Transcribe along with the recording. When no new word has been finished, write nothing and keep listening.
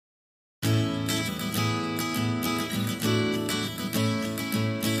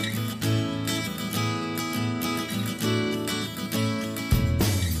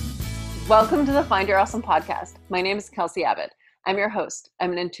Welcome to the Find Your Awesome podcast. My name is Kelsey Abbott. I'm your host.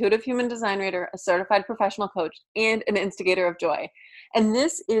 I'm an intuitive human design reader, a certified professional coach, and an instigator of joy. And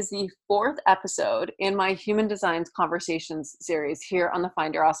this is the fourth episode in my Human Designs Conversations series here on the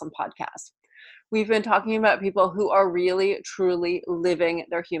Find Your Awesome podcast. We've been talking about people who are really, truly living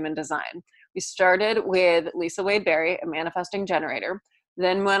their human design. We started with Lisa Wade Berry, a manifesting generator,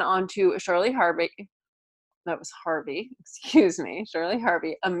 then went on to Shirley Harvey, Shirley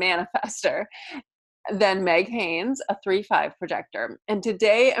Harvey, a manifester. Then Meg Haynes, a 3-5 projector. And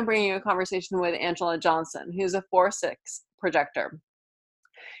today I'm bringing you a conversation with Angella Johnson, who's a 4-6 projector.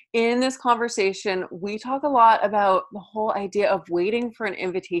 In this conversation, we talk a lot about the whole idea of waiting for an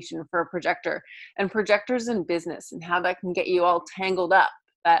invitation for a projector and projectors in business and how that can get you all tangled up,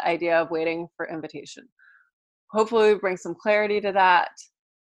 that idea of waiting for invitation. Hopefully we bring some clarity to that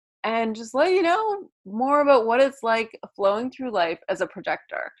and just let you know more about what it's like flowing through life as a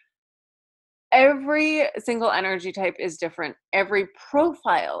projector. Every single energy type is different. Every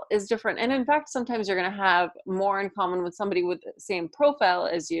profile is different. And in fact, sometimes you're going to have more in common with somebody with the same profile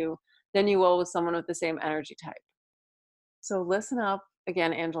as you than you will with someone with the same energy type. So listen up.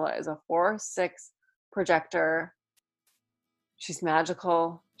 Again, Angella is a 4-6 projector. She's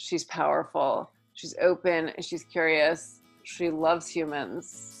magical. She's powerful. She's open. She's curious. She loves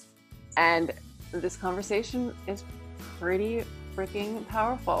humans. And this conversation is pretty freaking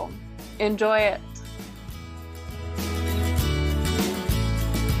powerful. Enjoy it.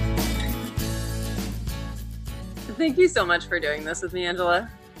 Thank you so much for doing this with me, Angella.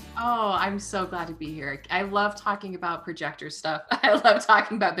 Oh, I'm so glad to be here. I love talking about projector stuff. I love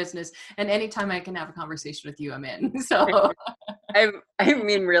talking about business. And anytime I can have a conversation with you, I'm in. So I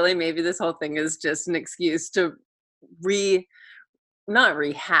mean, really, maybe this whole thing is just an excuse to not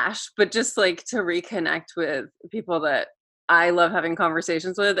rehash, but just like to reconnect with people that I love having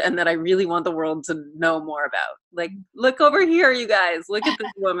conversations with and that I really want the world to know more about. Like, look over here, you guys. Look at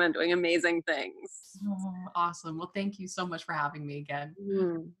this woman doing amazing things. Oh, awesome. Well, thank you so much for having me again.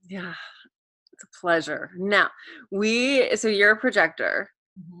 Yeah, it's a pleasure. Now, so you're a projector,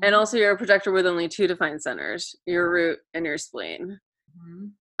 and also you're a projector with only 2 defined centers, your root and your spleen.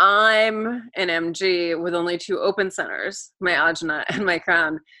 I'm an MG with only 2 open centers, my ajna and my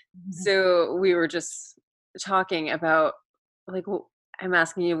crown. So we were just talking about, like, I'm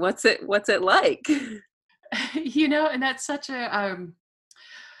asking you, what's it like? And that's such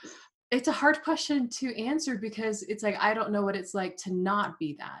it's a hard question to answer because it's like, I don't know what it's like to not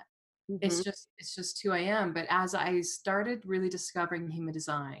be that. It's just who I am. But as I started really discovering human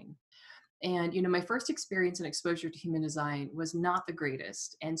design, and, my first experience and exposure to human design was not the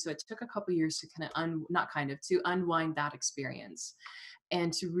greatest. And so it took a couple years to to unwind that experience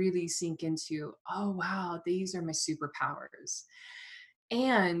and to really sink into, oh, wow, these are my superpowers.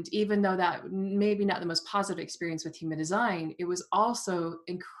 And even though that maybe not the most positive experience with human design, it was also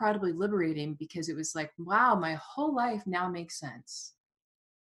incredibly liberating because it was like, wow, my whole life now makes sense.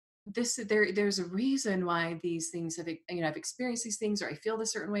 There's a reason why these things have, I've experienced these things, or I feel the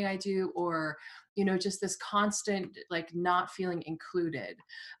certain way I do, or just this constant, like, not feeling included,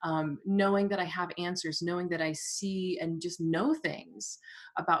 knowing that I have answers, knowing that I see and just know things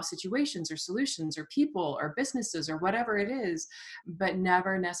about situations or solutions or people or businesses or whatever it is, but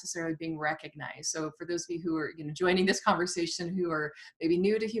never necessarily being recognized. So for those of you who are joining this conversation who are maybe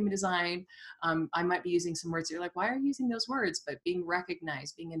new to human design, I might be using some words that you're like, why are you using those words? But being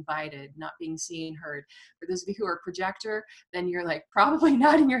recognized, being invited, not being seen, heard. For those of you who are a projector, then you're like probably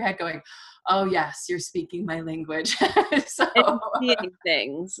nodding your head going, oh yes, you're speaking my language. So And seeing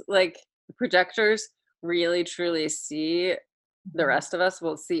things, like, projectors really truly see the rest of us,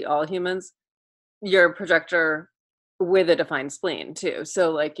 will see all humans. You're a projector with a defined spleen too.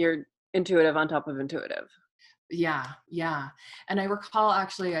 So like, you're intuitive on top of intuitive. Yeah. And I recall,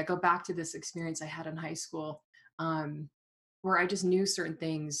 actually, I go back to this experience I had in high school, where I just knew certain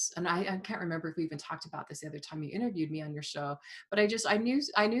things. And I can't remember if we even talked about this the other time you interviewed me on your show, but I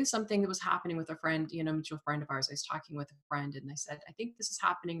knew something that was happening with a friend, mutual friend of ours. I was talking with a friend and I said, I think this is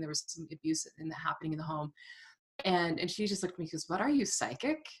happening. There was some abuse happening in the home. And she just looked at me and goes, what, are you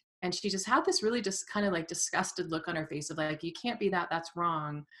psychic? And she just had this really just kind of like disgusted look on her face of like, you can't be that, that's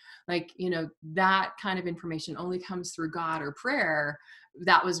wrong. Like, that kind of information only comes through God or prayer.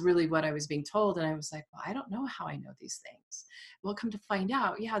 That was really what I was being told. And I was like, well, I don't know how I know these things. Well, come to find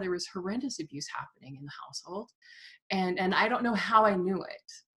out, yeah, there was horrendous abuse happening in the household. And I don't know how I knew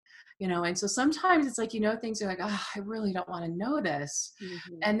it. And so sometimes it's like, things are like, oh, I really don't want to know this.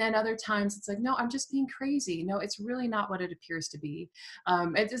 Mhm. And then other times it's like, no, I'm just being crazy. No, it's really not what it appears to be.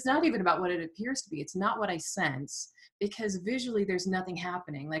 It's not even about what it appears to be. It's not what I sense, because visually there's nothing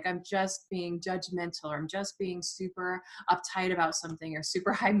happening. Like I'm just being judgmental, or I'm just being super uptight about something, or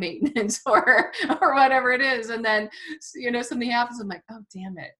super high maintenance, or whatever it is. And then, something happens. I'm like, oh,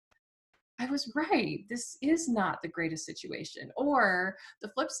 damn it. I was right. This is not the greatest situation. Or the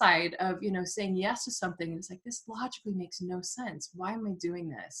flip side of, saying yes to something, and it's like, this logically makes no sense. Why am I doing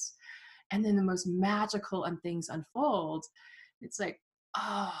this? And then the most magical things unfold. It's like,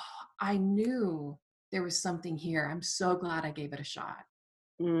 oh, I knew there was something here. I'm so glad I gave it a shot.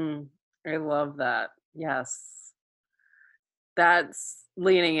 Mm, I love that. Yes. That's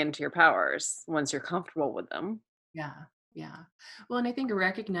leaning into your powers once you're comfortable with them. Yeah. Yeah. Well, and I think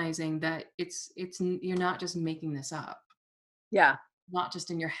recognizing that you're not just making this up, Yeah. not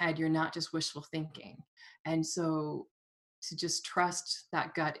just in your head, you're not just wishful thinking. And so to just trust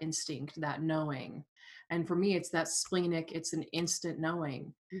that gut instinct, that knowing. And for me, it's that splenic, it's an instant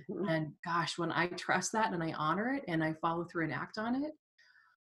knowing. Mhm. And gosh, when I trust that and I honor it and I follow through and act on it,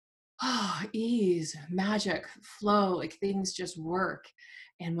 oh, ease, magic, flow, like things just work.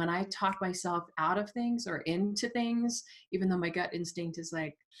 And when I talk myself out of things or into things, even though my gut instinct is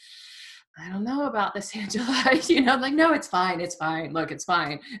like, I don't know about this, Angela, I'm like, no, it's fine. It's fine. Look, it's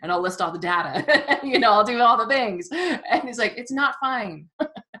fine. And I'll list all the data, I'll do all the things. And it's like, it's not fine.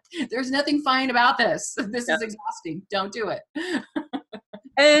 There's nothing fine about this. This Yeah. is exhausting. Don't do it.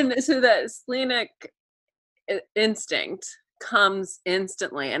 And so that splenic instinct comes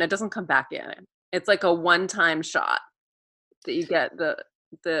instantly and it doesn't come back in. It's like a one-time shot that you get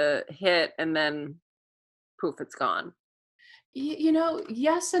the hit and then poof, it's gone.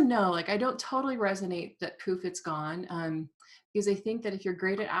 Yes and no. Like I don't totally resonate that poof, it's gone. Because I think that if you're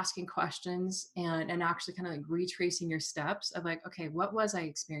great at asking questions and actually kind of like retracing your steps of like, okay, what was I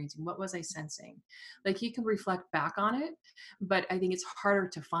experiencing? What was I sensing? Like you can reflect back on it, but I think it's harder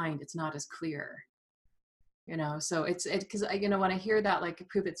to find. It's not as clear. So it's because when I hear that, like,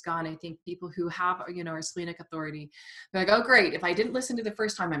 proof it's gone, I think people who have our splenic authority, they're like, oh great, if I didn't listen to the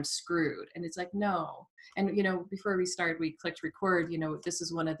first time, I'm screwed. And it's like, no. And before we started, we clicked record. This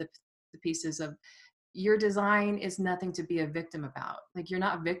is one of the pieces of your design is nothing to be a victim about. Like you're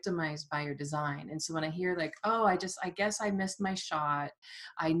not victimized by your design. And so when I hear like, oh, I guess I missed my shot,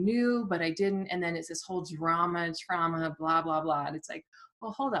 I knew but I didn't, and then it's this whole trauma, blah blah blah, and it's like,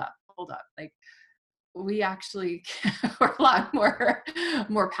 well, hold up, like we actually we're a lot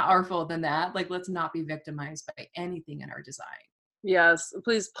more powerful than that. Like let's not be victimized by anything in our design. Yes,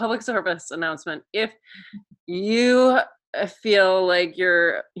 please, public service announcement. If you feel like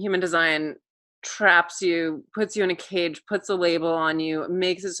your human design traps you, puts you in a cage, puts a label on you,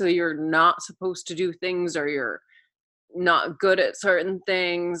 makes it so you're not supposed to do things or you're not good at certain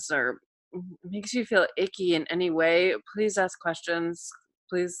things or makes you feel icky in any way, please ask questions.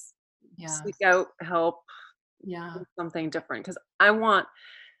 Please Yeah. seek out help, Yeah. do something different. Because I want,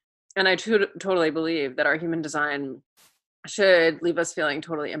 and I totally believe that our human design should leave us feeling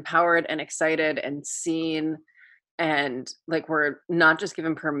totally empowered and excited and seen, and like we're not just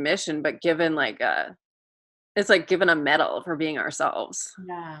given permission but given like a, it's like given a medal for being ourselves.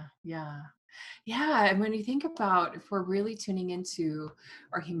 Yeah. Yeah. Yeah. And when you think about, if we're really tuning into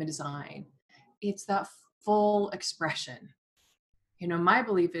our human design, it's that full expression. My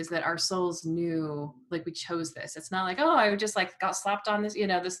belief is that our souls knew, like we chose this. It's not like, oh, I just like got slapped on this,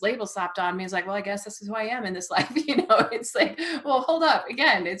 this label slapped on me. It's like, well, I guess this is who I am in this life. It's like, well, hold up.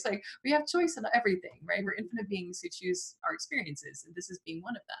 Again, it's like we have choice in everything, right? We're infinite beings who choose our experiences, and this is being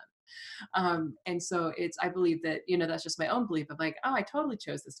one of them. And so I believe that, that's just my own belief of like, oh, I totally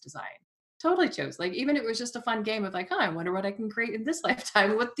chose this design. Totally chose. Like, even if it was just a fun game of like, oh, I wonder what I can create in this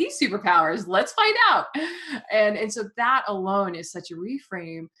lifetime with these superpowers. Let's find out. And so that alone is such a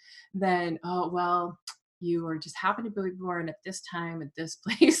reframe. Then, oh well, you are just happen to be born at this time, at this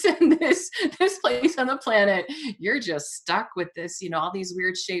place, and this place on the planet. You're just stuck with this, all these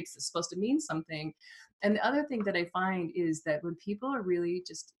weird shapes that's supposed to mean something. And the other thing that I find is that when people are really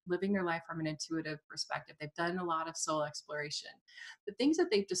just living their life from an intuitive perspective, they've done a lot of soul exploration. The things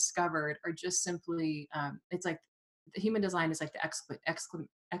that they've discovered are just simply, it's like the human design is like the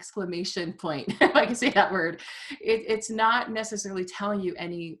exclamation point, if I can say that word. It's not necessarily telling you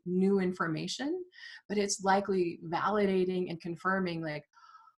any new information, but it's likely validating and confirming like,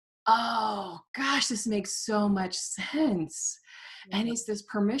 oh gosh, this makes so much sense. And Yeah. it's this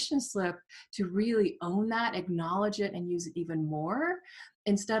permission slip to really own that, acknowledge it, and use it even more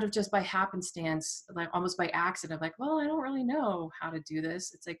instead of just by happenstance, like almost by accident, like, well, I don't really know how to do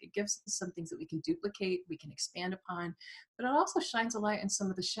this. It's like it gives us some things that we can duplicate, we can expand upon, but it also shines a light in some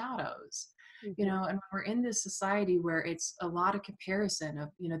of the shadows. You Mhm. know, and we're in this society where it's a lot of comparison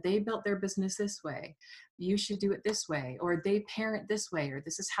of, you know, they built their business this way, you should do it this way, or they parent this way, or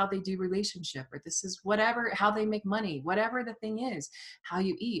this is how they do relationship, or this is whatever, how they make money, whatever the thing is, how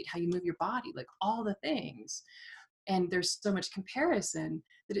you eat, how you move your body, like all the things. And there's so much comparison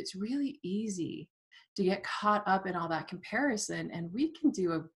that it's really easy to get caught up in all that comparison. And we can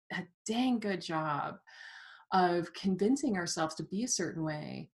do a dang good job of convincing ourselves to be a certain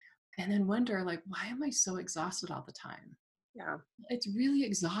way and then wonder, like, why am I so exhausted all the time? Yeah. It's really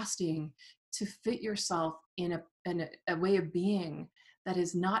exhausting to fit yourself in a way of being that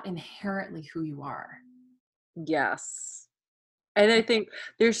is not inherently who you are. Yes. And I think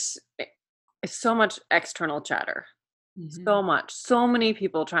there's so much external chatter. So Mhm. much. So many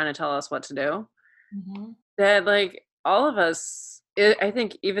people trying to tell us what to do Mhm. that, like, all of us, I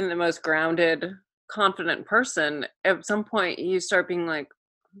think even the most grounded, confident person, at some point you start being like,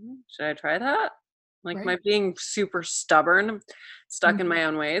 Should I try that?" Like, am I Right? being super stubborn, stuck in Mhm. my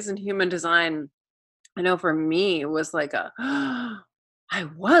own ways? And human design, I know for me, was like a, I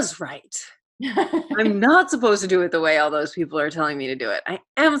was right. I'm not supposed to do it the way all those people are telling me to do it. I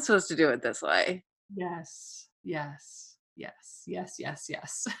am supposed to do it this way. Yes. Yes. Yes. Yes. Yes.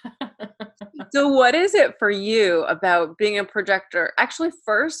 Yes. So what is it for you about being a projector? Actually,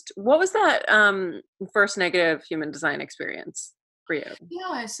 first, what was that first negative human design experience for you?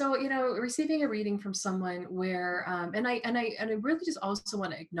 Yeah, so you know, receiving a reading from someone where, and I really just also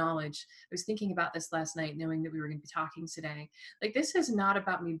want to acknowledge. I was thinking about this last night, knowing that we were going to be talking today. Like, this is not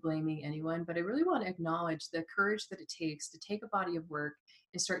about me blaming anyone, but I really want to acknowledge the courage that it takes to take a body of work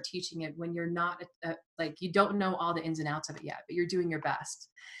and start teaching it when you're not like you don't know all the ins and outs of it yet, but you're doing your best.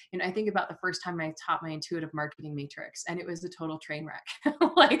 And I think about the first time I taught my intuitive marketing matrix, and it was a total train wreck.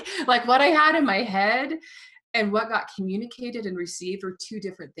 Like what I had in my head and what got communicated and received were two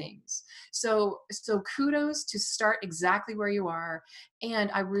different things. So kudos to start exactly where you are. And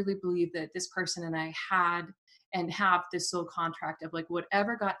I really believe that this person and I had and have this soul contract of like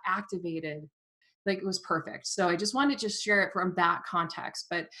whatever got activated, like it was perfect. So I just wanted to just share it from that context.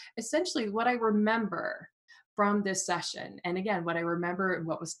 But essentially what I remember from this session, and again, what I remember and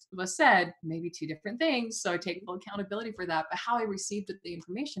what was said, maybe two different things. So I take full accountability for that. But how I received the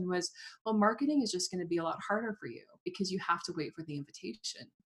information was, well, marketing is just going to be a lot harder for you because you have to wait for the invitation.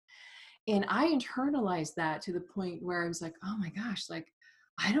 And I internalized that to the point where I was like, oh my gosh, like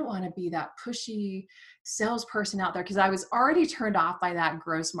I don't want to be that pushy salesperson out there because I was already turned off by that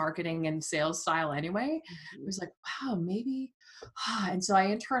gross marketing and sales style anyway. It Mhm. was like, wow, maybe. And so I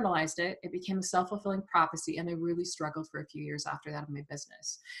internalized it. It became a self fulfilling prophecy. And I really struggled for a few years after that in my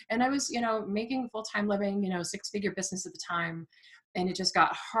business. And I was, you know, making full time living, you know, six-figure business at the time. And it just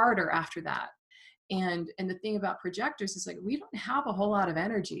got harder after that. And the thing about projectors is like we don't have a whole lot of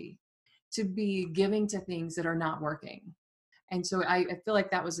energy to be giving to things that are not working. And so I feel like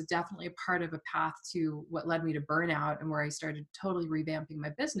that was definitely a part of a path to what led me to burnout and where I started totally revamping my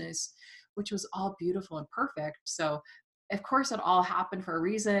business, which was all beautiful and perfect. So of course it all happened for a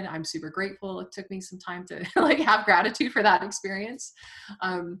reason. I'm super grateful. It took me some time to like have gratitude for that experience.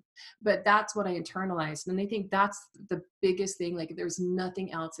 But that's what I internalized. And I think that's the biggest thing. Like, there's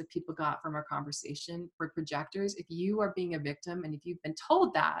nothing else that people got from our conversation for projectors. If you are being a victim and if you've been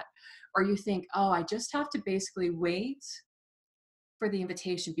told that, or you think, oh, I just have to basically wait for the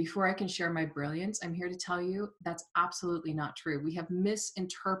invitation before I can share my brilliance, I'm here to tell you that's absolutely not true. We have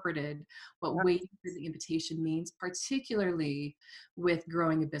misinterpreted what Yeah. waiting for the invitation means, particularly with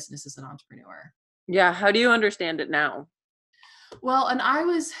growing a business as an entrepreneur. Yeah, how do you understand it now? Well, and I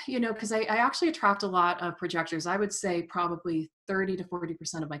was, you know, because I actually attract a lot of projectors. I would say probably 30 to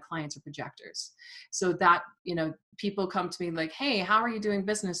 40% of my clients are projectors. So that, you know, people come to me like, hey, how are you doing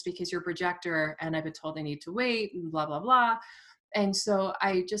business? Because you're a projector. And I've been told I need to wait and blah, blah, blah. And so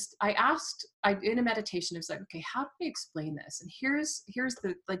I asked, in a meditation, it was like, okay, how do we explain this? And here's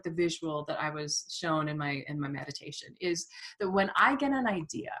the, like the visual that I was shown in my meditation is that when I get an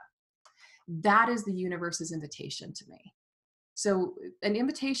idea, that is the universe's invitation to me. So an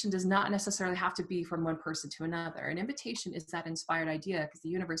invitation does not necessarily have to be from one person to another. An invitation is that inspired idea because the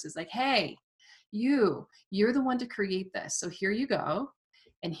universe is like, hey, you're the one to create this. So here you go.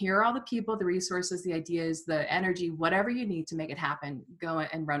 And here are all the people, the resources, the ideas, the energy, whatever you need to make it happen. Go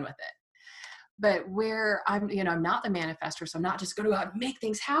and run with it. But where I'm, I'm not the manifestor, so I'm not just going to go out and make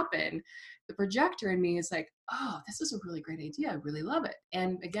things happen. The projector in me is like, oh, this is a really great idea. I really love it.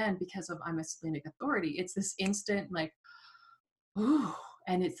 And again, because of I'm a splenic authority, it's this instant like, ooh,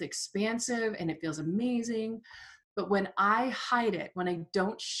 and it's expansive and it feels amazing. But when I hide it, when I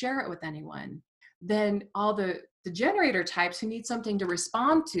don't share it with anyone, then all the generator types who need something to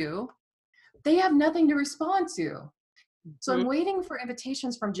respond to, they have nothing to respond to. So I'm Mhm. waiting for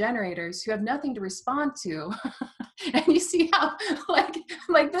invitations from generators who have nothing to respond to. And you see how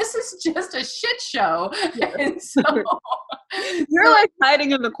like this is just a shit show. Yeah. And so You're like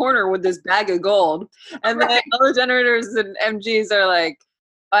hiding in the corner with this bag of gold. And then right. all the generators and MGs are like,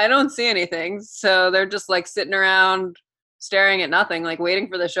 I don't see anything. So they're just like sitting around staring at nothing, like waiting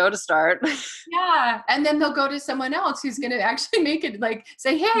for the show to start. Yeah. And then they'll go to someone else who's going to actually make it like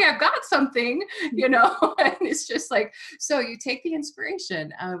say, hey, I've got something, and it's just like, so you take the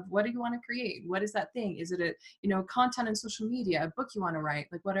inspiration of what do you want to create? What is that thing? Is it content on social media, a book you want to write,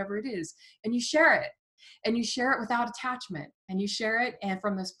 like whatever it is, and you share it without attachment and you share it. And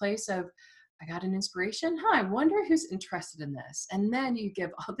from this place of, I got an inspiration. I wonder who's interested in this. And then you give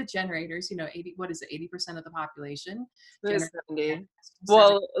all the generators, 80, what is it, 80% of the population It's generate 70. 70.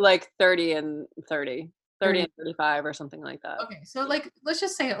 Well, like 30 and 30, 30 30. and 35 or something like that. Okay, so like let's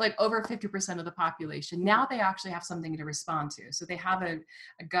just say like over 50% of the population now they actually have something to respond to. So they have a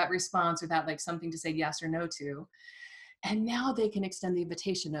gut response or that like something to say yes or no to. And now they can extend the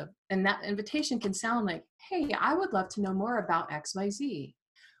invitation of, and that invitation can sound like, hey, I would love to know more about XYZ.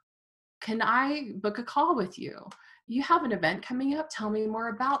 Can I book a call with you? You have an event coming up. Tell me more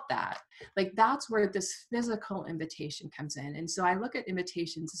about that. Like that's where this physical invitation comes in. And so I look at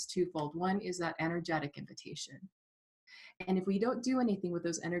invitations as twofold. One is that energetic invitation. And if we don't do anything with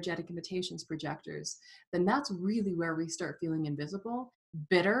those energetic invitations projectors, then that's really where we start feeling invisible,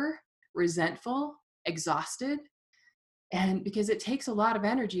 bitter, resentful, exhausted. And because it takes a lot of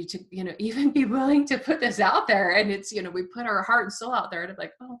energy to, even be willing to put this out there. And it's, we put our heart and soul out there and it's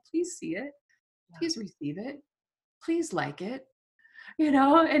like, oh, please see it. Please receive it. Please like it.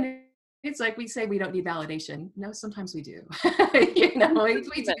 And it's like we say we don't need validation. No, sometimes we do. We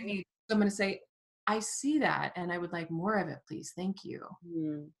do need someone to say, I see that and I would like more of it, please. Thank you.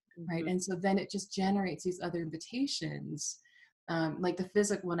 Right. Mm-hmm. And so then it just generates these other invitations, like the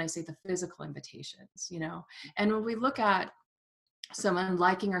physical, when I say the physical invitations, and when we look at someone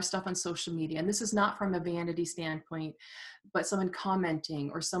liking our stuff on social media, and this is not from a vanity standpoint, but someone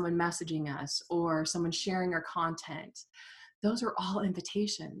commenting or someone messaging us or someone sharing our content, those are all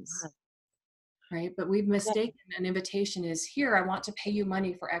invitations, right? But we've mistaken an invitation is here, I want to pay you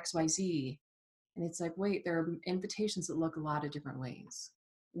money for XYZ. And it's like, wait, there are invitations that look a lot of different ways.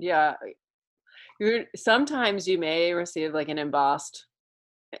 Yeah. Sometimes you may receive like an embossed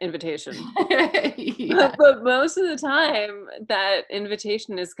invitation. Yeah. But most of the time, that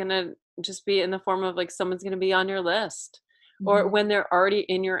invitation is gonna just be in the form of like someone's gonna be on your list, or Mhm, when they're already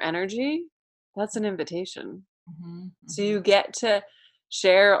in your energy, that's an invitation. mhm, So mhm. you get to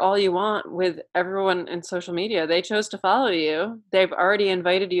share all you want with everyone in social media. They chose to follow you. They've already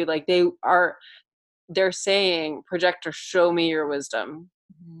invited you. Like they're saying, "Projector, show me your wisdom.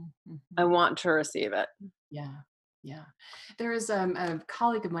 Mhm, I mhm. want to receive it." Yeah, yeah. There is a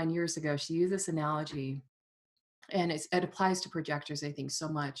colleague of mine years ago. She used this analogy, and it applies to projectors. I think so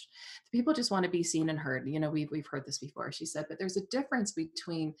much. People just want to be seen and heard. We've heard this before. She said, but there's a difference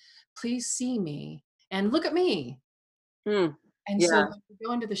between "please see me" and "look at me." Mm, And so yeah, when we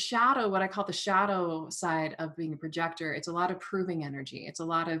go into the shadow, what I call the shadow side of being a projector, it's a lot of proving energy. It's a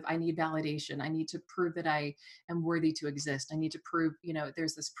lot of, I need validation. I need to prove that I am worthy to exist. I need to prove,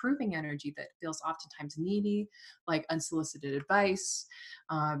 there's this proving energy that feels oftentimes needy, like unsolicited advice,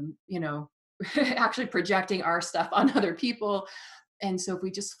 actually projecting our stuff on other people. And so if we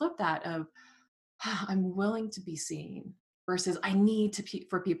just flip that of, I'm willing to be seen versus I need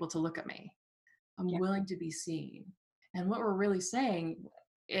for people to look at me. I'm yeah. willing to be seen. And what we're really saying,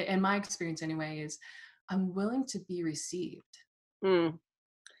 in my experience anyway, is I'm willing to be received. Mm,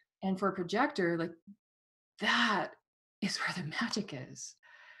 And for a projector, like that is where the magic is.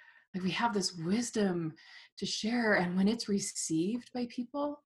 Like we have this wisdom to share. And when it's received by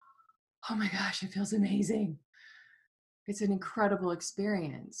people, oh my gosh, it feels amazing. It's an incredible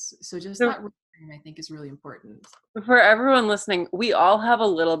experience. So just so that reframe, I think, is really important. for everyone listening, we all have a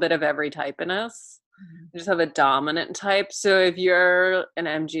little bit of every type in us. Mhm. We just have a dominant type. So if you're an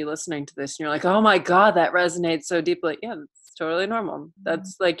MG listening to this and you're like, "Oh my God, that resonates so deeply," yeah, that's totally normal.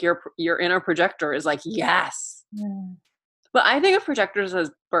 That's like your inner projector is like, yes. Yeah. But I think of projectors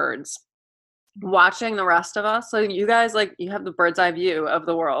as birds watching the rest of us. So you guys, like, you have the bird's eye view of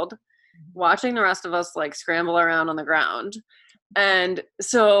the world. watching the rest of us like scramble around on the ground. And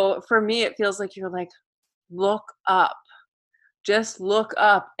so for me, it feels like you're like, look up, just look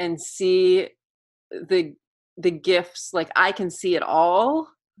up and see the the gifts. Like I can see it all.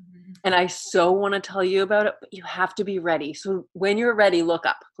 Mhm. And I so want to tell you about it, but you have to be ready. So when you're ready, look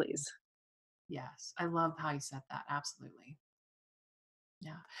up, please. Yes, I love how you said that. Absolutely.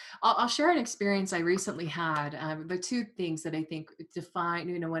 Yeah. I'll share an experience I recently had. The two things that I think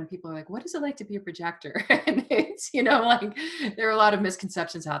define, when people are like, what is it like to be a projector? And it's, like there are a lot of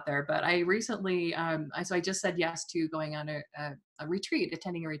misconceptions out there. But I recently, so I just said yes to going on a retreat,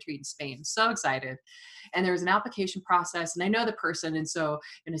 attending a retreat in Spain. So excited. And there was an application process, and I know the person. And so,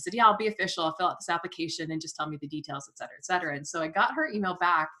 and I said, yeah, I'll be official. I'll fill out this application and just tell me the details, et cetera, et cetera. And so I got her email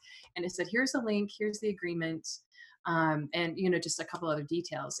back and it said, here's the link, here's the agreement, and just a couple other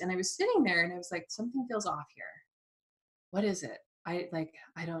details. And I was sitting there and I was like, something feels off here. What is it? I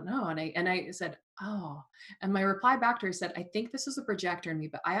don't know. And I said, oh. And my reply back to her said, I think this is a projector in me,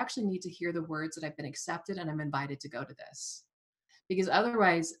 but I actually need to hear the words that I've been accepted and I'm invited to go to this. Because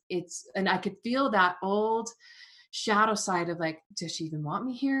otherwise and I could feel that old shadow side of like, does she even want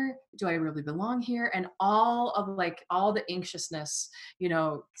me here? Do I really belong here? And all the anxiousness,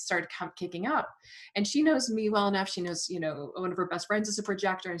 started kicking up. And she knows me well enough. She knows, one of her best friends is a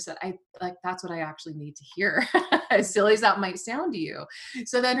projector. And said, I like, that's what I actually need to hear. As silly as that might sound to you.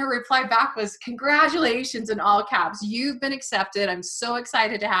 So then her reply back was, congratulations, in all caps. You've been accepted. I'm so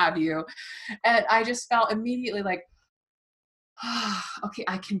excited to have you. And I just felt immediately like, okay,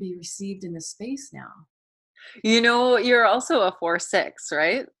 I can be received in this space now. You're also a 4-6,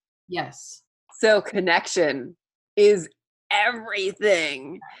 right? Yes. So connection is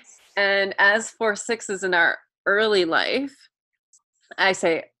everything. And as 4-6s in our early life, I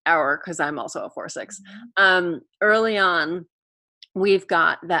say our because I'm also a 4-6. Mhm. Early on, we've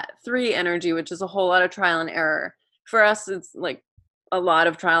got that 3 energy, which is a whole lot of trial and error. For us, it's like a lot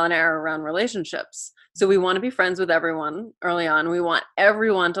of trial and error around relationships. So we want to be friends with everyone early on. We want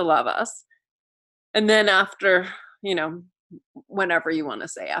everyone to love us. And then after, you know, whenever you want to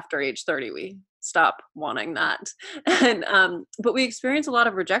say, after age 30, we stop wanting that. And but we experience a lot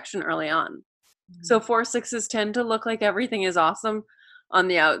of rejection early on. So Mhm. 4-6s tend to look like everything is awesome on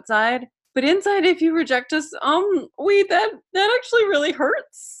the outside, but inside, if you reject us, we that actually really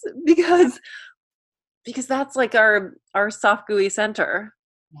hurts because that's like our soft gooey center.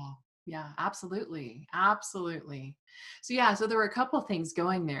 Yeah. Yeah, absolutely. Absolutely. So yeah, so there were a couple of things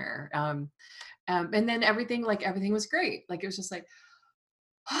going there. And then everything was great. Like it was just like,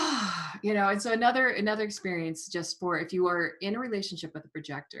 and so another experience just for if you are in a relationship with a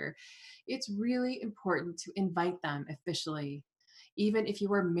projector, it's really important to invite them officially, even if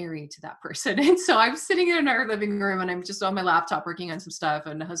you are married to that person. And so I'm sitting in our living room and I'm just on my laptop working on some stuff,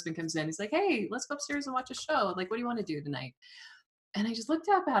 and the husband comes in. He's like, hey, let's go upstairs and watch a show. Like, what do you want to do tonight? And I just looked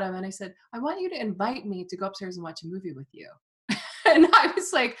up at him and I said, I want you to invite me to go upstairs and watch a movie with you. And I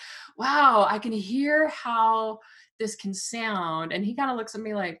was like, wow, I can hear how this can sound. And he kind of looks at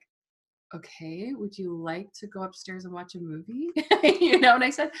me like, okay, would you like to go upstairs and watch a movie? And I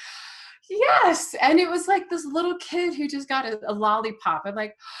said, yes. And it was like this little kid who just got a lollipop. I'm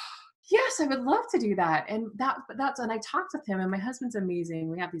like, yes, I would love to do that. And and I talked with him, and my husband's amazing.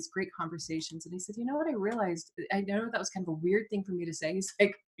 We have these great conversations. And he said, you know what I realized? I know that was kind of a weird thing for me to say. He's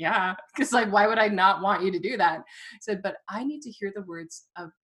like, yeah, because like, why would I not want you to do that? I said, but I need to hear the words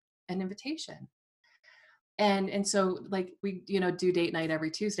of an invitation. And so like we, do date night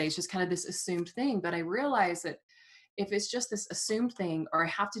every Tuesday. It's just kind of this assumed thing. But I realized that if it's just this assumed thing, or I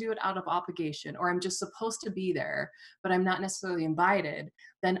have to do it out of obligation, or I'm just supposed to be there, but I'm not necessarily invited,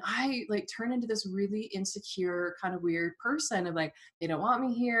 then I like turn into this really insecure, kind of weird person of like, they don't want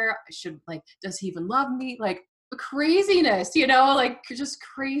me here. I should like, does he even love me? Like craziness, like just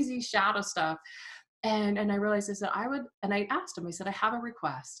crazy shadow stuff. And I realized I said I would, and I asked him, I said, I have a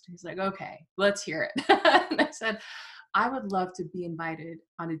request. He's like, okay, let's hear it. And I said, I would love to be invited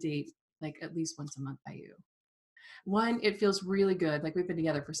on a date like at least once a month by you. One, it feels really good. Like we've been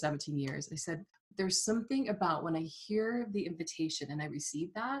together for 17 years. I said, there's something about when I hear the invitation and I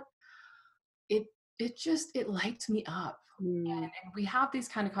receive that, it it lights me up. Mm. And we have these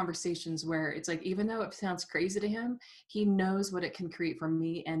kind of conversations where it's like, even though it sounds crazy to him, he knows what it can create for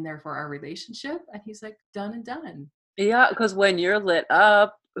me and therefore our relationship. And he's like, done and done. Yeah, because when you're lit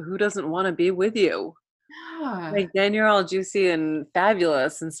up, who doesn't want to be with you? Yeah. Like then you're all juicy and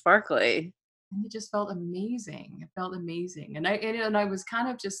fabulous and sparkly. And it just felt amazing. It felt amazing. And I was kind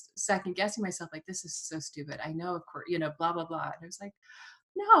of just second guessing myself, like, this is so stupid. I know, of course, blah, blah, blah. And I was like,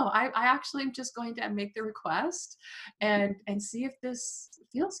 No, I actually am just going to make the request and see if this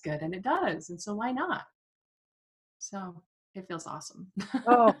feels good, and it does, and so why not? So it feels awesome.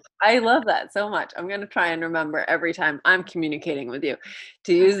 Oh, I love that so much. I'm gonna try and remember every time I'm communicating with you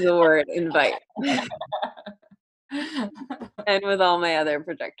to use the word invite. And with all my other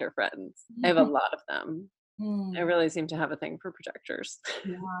projector friends. I have a lot of them. I Mm, really seem to have a thing for projectors.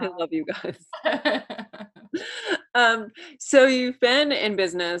 I yeah. love you guys. Um, so you've been in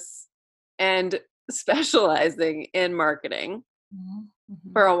business and specializing in marketing Mhm,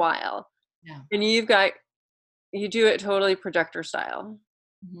 for mhm. a while, Yeah. and you do it totally projector style.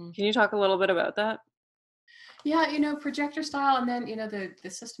 Mhm. Can you talk a little bit about that? Yeah, projector style, and then the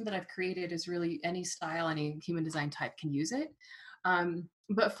system that I've created is really any style, any human design type can use it.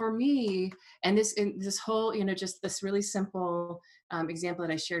 But for me, and this whole, just this really simple example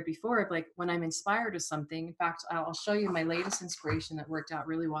that I shared before of like when I'm inspired with something. In fact, I'll show you my latest inspiration that worked out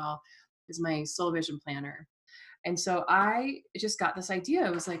really well is my soul vision planner. And so I just got this idea.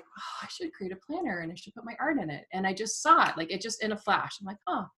 It was like, oh, I should create a planner and I should put my art in it. And I just saw it, like it just in a flash. I'm like,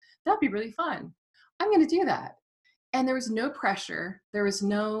 oh, that'd be really fun. I'm going to do that. And there was no pressure. There was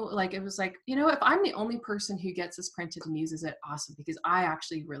no, like, it was like, if I'm the only person who gets this printed and uses it, awesome, because I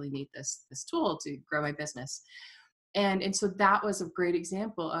actually really need this tool to grow my business. And so that was a great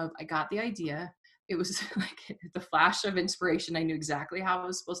example of I got the idea. It was like the flash of inspiration. I knew exactly how it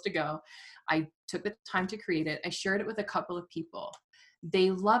was supposed to go. I took the time to create it. I shared it with a couple of people. They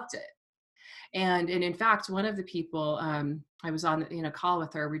loved it. And in fact, one of the people, I was on a call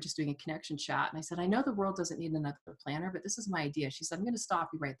with her. We are just doing a connection chat, and I said, I know the world doesn't need another planner, but this is my idea. She said, I'm going to stop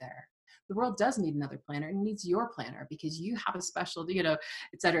you right there. The world does need another planner, and needs your planner because you have a special, et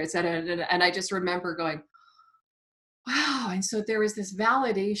cetera, et cetera. And I just remember going, wow. And so there was this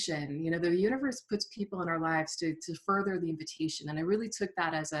validation. The universe puts people in our lives to further the invitation, and I really took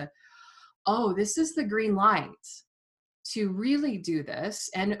that as oh, this is the green light to really do this.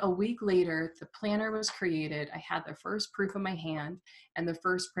 And a week later, the planner was created. I had the first proof in my hand, and the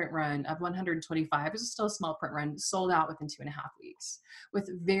first print run of 125, it was still a small print run, sold out within 2.5 weeks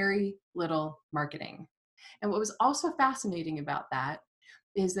with very little marketing. And what was also fascinating about that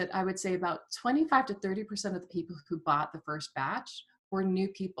is that I would say about 25 to 30% of the people who bought the first batch were new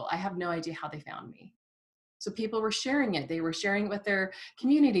people. I have no idea how they found me. So people were sharing it. They were sharing it with their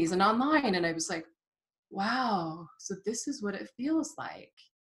communities and online. And I was like, wow, so this is what it feels like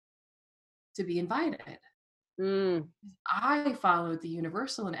to be invited. Mm, I followed the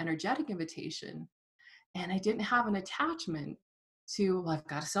universal and energetic invitation, and I didn't have an attachment to, well, I've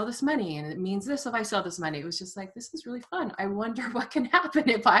got to sell this money and it means this if I sell this money. It was just like, this is really fun. I wonder what can happen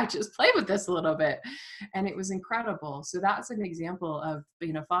if I just play with this a little bit. And it was incredible. So that's an example of,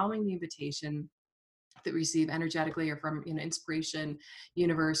 following the invitation that we receive energetically or from, inspiration,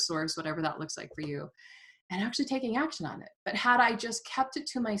 universe, source, whatever that looks like for you, and actually taking action on it. But had I just kept it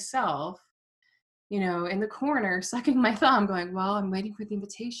to myself, in the corner, sucking my thumb, going, well, I'm waiting for the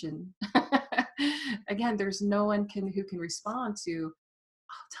invitation. Again, there's no one who can respond to,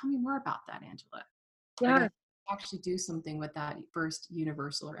 oh, tell me more about that, Angela. Like yeah. I actually do something with that first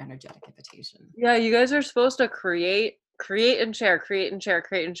universal or energetic invitation. Yeah, you guys are supposed to create and share, create and share,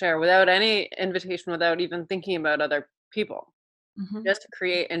 create and share without any invitation, without even thinking about other people. Hmm. Just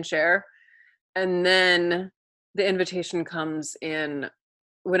create and share. And then the invitation comes in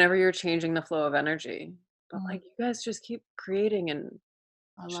whenever you're changing the flow of energy. But Mm, like you guys just keep creating and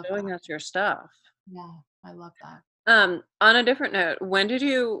I love that. showing us your stuff. Yeah, I love that. On a different note, when did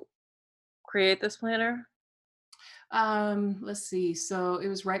you create this planner? Let's see. So it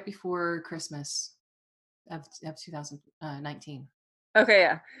was right before Christmas of 2019. Okay,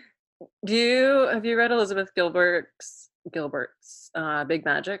 yeah. Have you read Elizabeth Gilbert's Big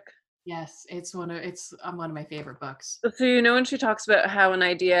Magic? Yes, it's one of my favorite books. So you know when she talks about how an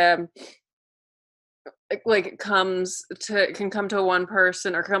idea like can come to one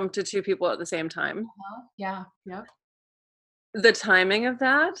person or come to two people at the same time. Uh-huh. Yeah. Yep. The timing of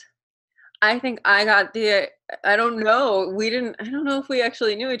that, I think I got the I don't know, I don't know if we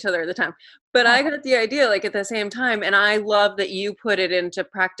actually knew each other at the time, but I got the idea like at the same time, and I love that you put it into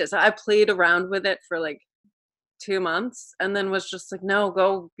practice. I played around with it for like 2 months and then was just like, "No,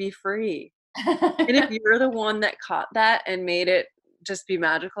 go be free." And if you're the one that caught that and made it just be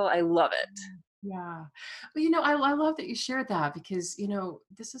magical, I love it. Yeah. Well, I love that you shared that because,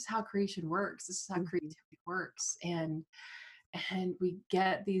 this is how creation works. This is how Mhm. creativity works. And we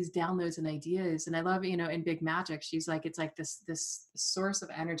get these downloads and ideas. And I love, in Big Magic, she's like, it's like this source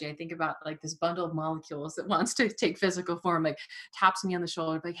of energy. I think about like this bundle of molecules that wants to take physical form, like taps me on the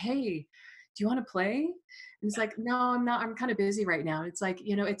shoulder, like, hey, do you want to play? And it's like, no, I'm not, I'm kind of busy right now. It's like,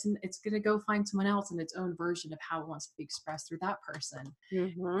 it's going to go find someone else in its own version of how it wants to be expressed through that person.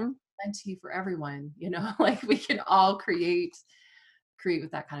 Mm-hmm. Plenty for everyone, like we can all create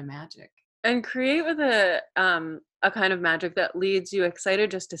with that kind of magic. And create with a kind of magic that leads you excited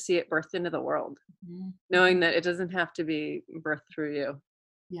just to see it birthed into the world, Mhm, knowing mhm. that it doesn't have to be birthed through you.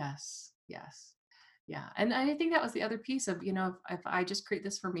 Yes, yes. Yeah, and I think that was the other piece of, if I just create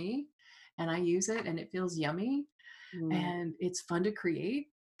this for me and I use it and it feels yummy Mm. and it's fun to create,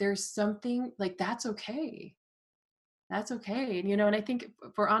 there's something like that's okay. That's okay. And I think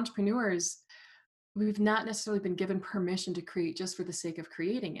for entrepreneurs, we've not necessarily been given permission to create just for the sake of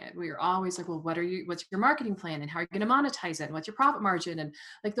creating it. We are always like, well, what's your marketing plan and how are you going to monetize it? And what's your profit margin? And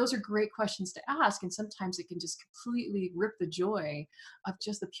like, those are great questions to ask. And sometimes it can just completely rip the joy of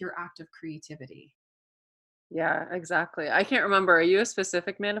just the pure act of creativity. Yeah, exactly. I can't remember. Are you a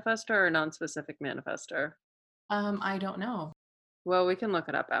specific manifestor or a non-specific manifestor? I don't know. Well, we can look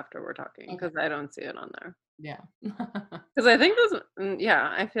it up after we're talking Okay. because I don't see it on there. Yeah. Because I think this, yeah,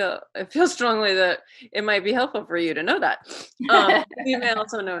 I feel strongly that it might be helpful for you to know that. You may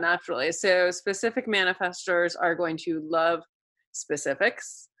also know naturally. So specific manifestors are going to love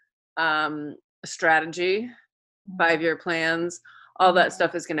specifics, um, strategy, Mm, 5-year plans. All mm, that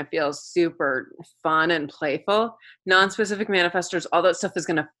stuff is going to feel super fun and playful. mm, Non-specific manifestors, all that stuff is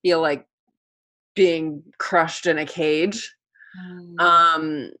going to feel like being crushed in a cage. mm,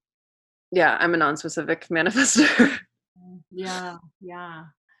 Um, yeah, I'm a non-specific manifestor. yeah, yeah,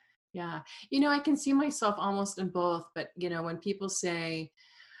 yeah. I can see myself almost in both, but when people say,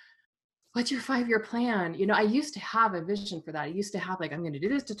 what's your 5-year plan? I used to have a vision for that. I used to have like, I'm going to do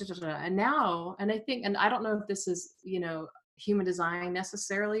this, da, da, da, da. And now, and I think, and I don't know if this is, human design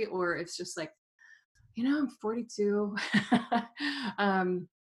necessarily, or it's just like, I'm 42. um,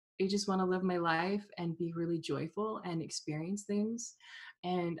 I just want to live my life and be really joyful and experience things.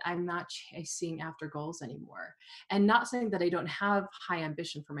 And I'm not chasing after goals anymore. And not saying that I don't have high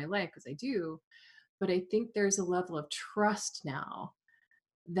ambition for my life, because I do, but I think there's a level of trust now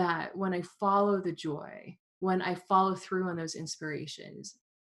that when I follow the joy, when I follow through on those inspirations,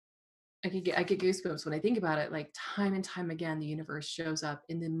 I get goosebumps when I think about it. Like time and time again, the universe shows up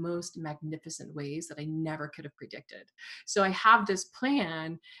in the most magnificent ways that I never could have predicted. So I have this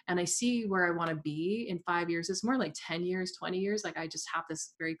plan and I see where I want to be in 5 years. It's more like 10 years, 20 years. Like I just have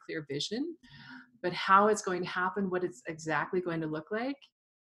this very clear vision, but how it's going to happen, what it's exactly going to look like,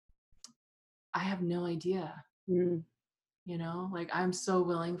 I have no idea. Mm, Like I'm so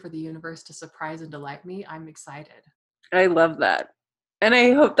willing for the universe to surprise and delight me. I'm excited. I love that. And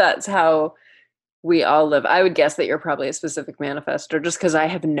I hope that's how we all live. I would guess that you're probably a specific manifestor just because I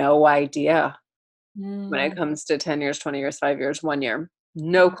have no idea when it Mm, comes to 10 years, 20 years, 5 years, 1 year.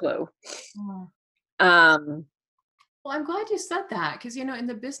 No mm, clue. mm. Um, Well, I'm glad you said that because, in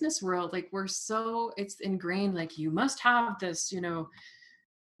the business world, like it's ingrained, like you must have this,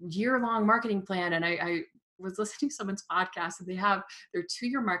 year-long marketing plan. And I was listening to someone's podcast and they have their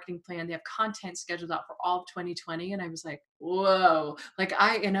 2-year marketing plan. They have content scheduled out for all of 2020. And I was like, whoa.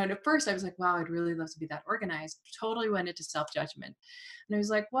 And at first I was like, wow, I'd really love to be that organized. Totally went into self-judgment. And I was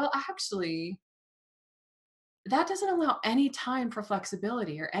like, well, actually, that doesn't allow any time for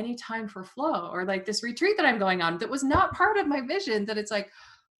flexibility or any time for flow, or like this retreat that I'm going on that was not part of my vision, that it's like,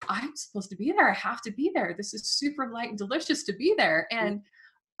 I'm supposed to be there. I have to be there. This is super light and delicious to be there. And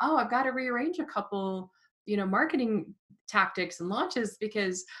oh, I've got to rearrange a couple, marketing tactics and launches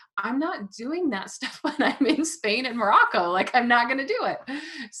because I'm not doing that stuff when I'm in Spain and Morocco. Like I'm not going to do it.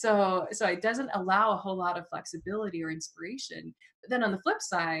 So it doesn't allow a whole lot of flexibility or inspiration. But then on the flip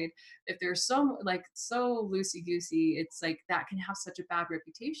side, if they're so loosey goosey, it's like that can have such a bad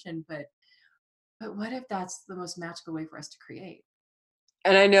reputation. But what if that's the most magical way for us to create?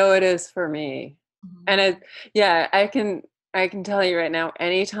 and I know it is for me. Mhm. And yeah, I can tell you right now,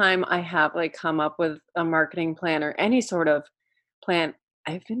 anytime I have like come up with a marketing plan or any sort of plan,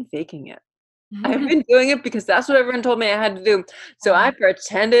 I've been faking it. I've been doing it because that's what everyone told me I had to do. So I Oh,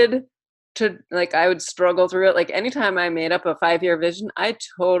 pretended to like I would struggle through it. Like anytime I made up a 5-year vision, I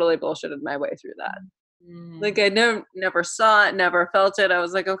totally bullshitted my way through that. Like mm. I never saw it, never felt it. I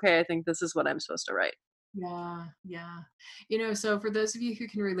was like, okay, I think this is what I'm supposed to write. Yeah, yeah. So for those of you who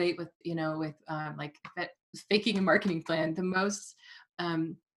can relate with, like faking a marketing plan, the most,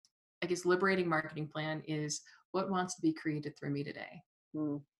 um, I guess, liberating marketing plan is what wants to be created through me today.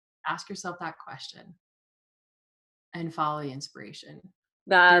 Mm. Ask yourself that question and follow the inspiration.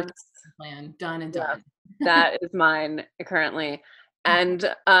 There's That's a plan, done and yeah, done. that is mine currently. And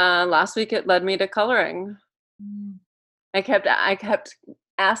last week it led me to coloring. Mm, I kept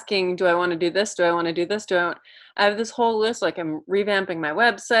asking, do I want to do this? Do I want to do this? I have this whole list, like I'm revamping my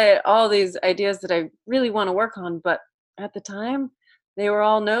website, all these ideas that I really want to work on. But at the time, they were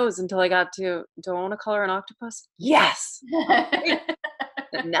all no's until I got to, do I want to color an octopus? Yes. Great.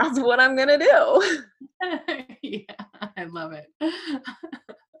 And that's what I'm going to do. Yeah, I love it.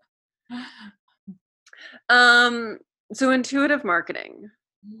 Um, so intuitive marketing.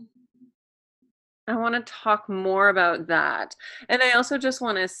 I want to talk more about that. And I also just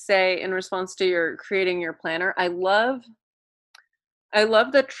want to say in response to your creating your planner, I love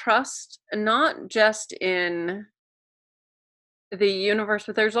the trust, not just in the universe,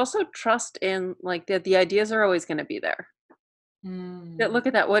 but there's also trust in like the ideas are always going to be there. Mm. Look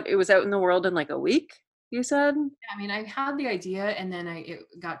at that. What it was out in the world in like a week, you said? I mean, I had the idea and then it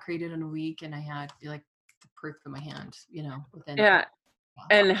got created in a week and I had like the proof in my hand, within a Yeah. couple.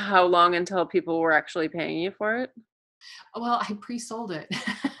 And how long until people were actually paying you for it? Well, I pre-sold it.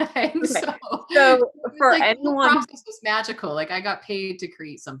 And Okay. so So it was for like the whole anyone, process was magical. Like I got paid to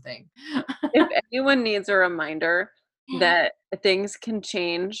create something. if anyone needs a reminder that things can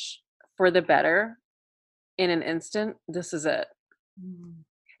change for the better in an instant, this is it. Mm,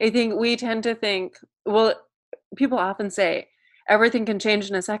 I think we tend to think, well, people often say everything can change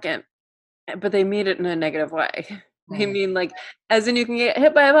in a second, but they mean it in a negative way. They right. mean like, as in you can get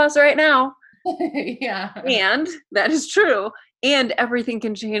hit by a bus right now, Yeah. and that is true, and everything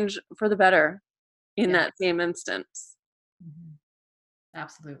can change for the better in Yeah. that same instance. Mhm.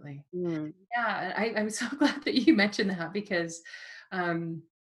 Absolutely. Mm. Yeah. I'm so glad that you mentioned that because um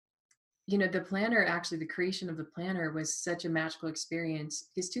the planner, actually, the creation of the planner was such a magical experience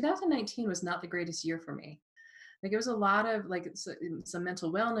because 2019 was not the greatest year for me. Like, it was a lot of like some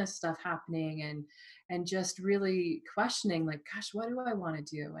mental wellness stuff happening and just really questioning, like, gosh, what do I want to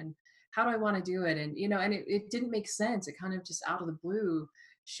do? And how do I want to do it? And, and it didn't make sense. It kind of just out of the blue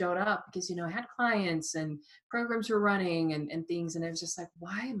showed up because, I had clients and programs were running and things. And it was just like,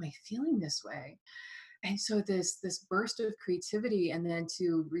 why am I feeling this way? And so this burst of creativity and then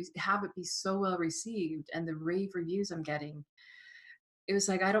to have it be so well received and the rave reviews I'm getting, it was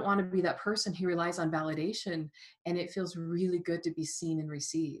like I don't want to be that person who relies on validation, and it feels really good to be seen and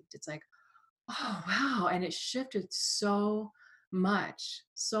received. It's like, oh wow, and it shifted so much.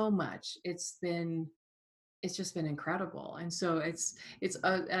 It's just been incredible. And so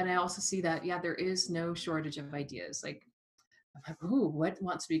and I also see that, yeah, there is no shortage of ideas. Like, I'm like, ooh, what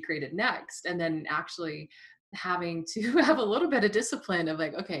wants to be created next? And then actually having to have a little bit of discipline of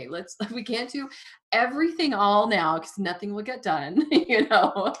like, okay, we can't do everything all now because nothing will get done,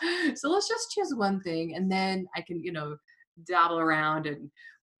 So let's just choose one thing and then I can, dabble around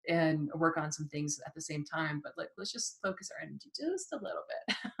and work on some things at the same time. But let's just focus our energy just a little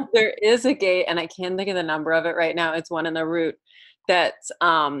bit. There is a gate, and I can't think of the number of it right now. It's one in the root that's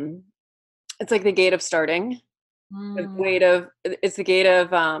it's like the gate of starting. The Mm, gate of it's the gate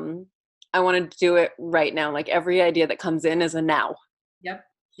of I want to do it right now. Like every idea that comes in is a now. yep.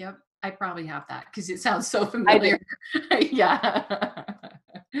 Yep. I probably have that because it sounds so I do. familiar. Yeah.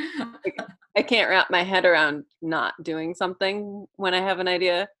 Like, I can't wrap my head around not doing something when I have an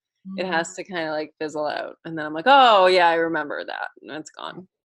idea. It Mm, has to kind of like fizzle out. And then I'm like, oh, yeah, I remember that. And it's gone.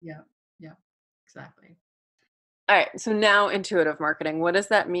 yeah. Yeah. Exactly. All right. So now intuitive marketing. What does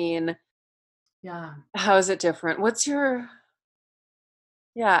that mean? Yeah. How is it different?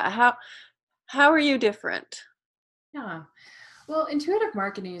 Yeah, how are you different? Yeah. Well, intuitive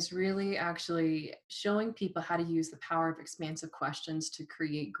marketing is really actually showing people how to use the power of expansive questions to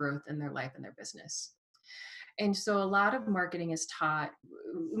create growth in their life and their business. And so a lot of marketing is taught,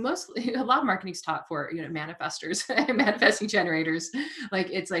 mostly a lot of marketing is taught for, manifestors, manifesting generators. Like,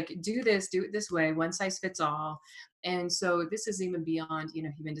 it's like, do it this way, one size fits all. And so this is even beyond,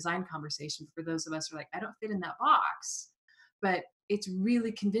 human design conversation. For those of us who are like, I don't fit in that box, but it's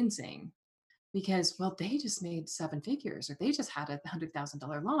really convincing because, well, they just made seven figures, or they just had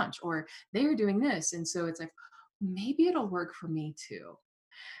 $100,000 launch, or they're doing this. And so it's like, maybe it'll work for me too.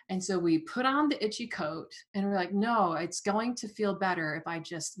 And so we put on the itchy coat and we're like, no, it's going to feel better if I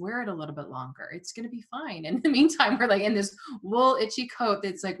just wear it a little bit longer. It's going to be fine. And in the meantime, we're like in this wool itchy coat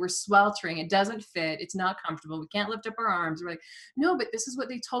that's like, we're sweltering. It doesn't fit. It's not comfortable. We can't lift up our arms. We're like, no, but this is what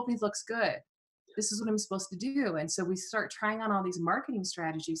they told me looks good. This is what I'm supposed to do. And so we start trying on all these marketing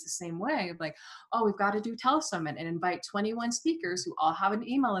strategies the same way of like, oh, we've got to do telesummit and invite 21 speakers who all have an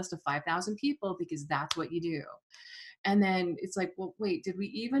email list of 5,000 people because that's what you do. And then it's like, well, wait, did we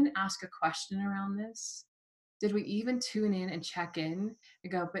even ask a question around this? Did we even tune in and check in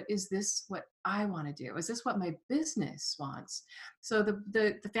and go, but is this what I want to do? Is this what my business wants? So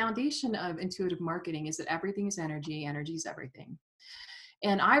the foundation of intuitive marketing is that everything is energy, energy is everything.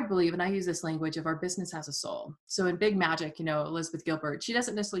 And I believe, and I use this language of our business has a soul. So in Big Magic, Elizabeth Gilbert, she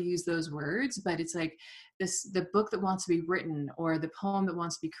doesn't necessarily use those words, but it's like the book that wants to be written, or the poem that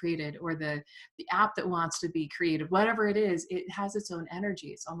wants to be created, or the app that wants to be created, whatever it is, it has its own energy.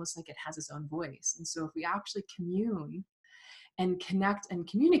 It's almost like it has its own voice. And so if we actually commune and connect and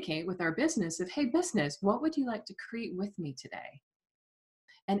communicate with our business of, hey, business, what would you like to create with me today?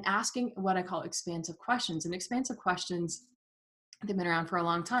 And asking what I call expansive questions. And expansive questions, they've been around for a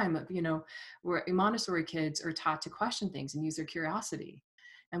long time. Where Montessori kids are taught to question things and use their curiosity.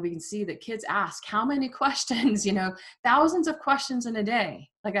 And we can see that kids ask how many questions, thousands of questions in a day.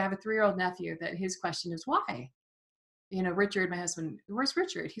 Like I have a 3-year-old nephew that his question is why? Richard, my husband, where's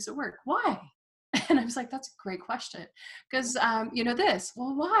Richard? He's at work. Why? And I was like, that's a great question. Because, this,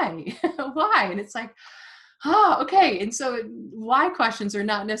 well, why? Why? And it's like, oh, okay. And so why questions are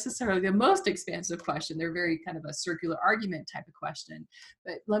not necessarily the most expansive question. They're very kind of a circular argument type of question.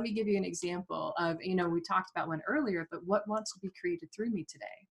 But let me give you an example of, we talked about one earlier, but what wants to be created through me today?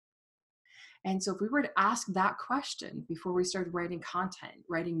 And so if we were to ask that question before we started writing content,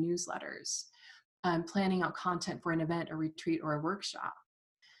 writing newsletters, planning out content for an event, a retreat, or a workshop,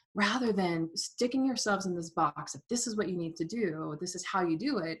 rather than sticking yourselves in this box of this is what you need to do, this is how you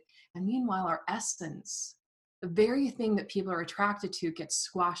do it. And meanwhile, our essence, the very thing that people are attracted to, gets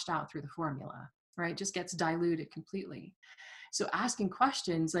squashed out through the formula, right? Just gets diluted completely. So asking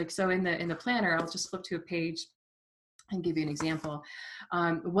questions, like, so in the planner, I'll just flip to a page and give you an example.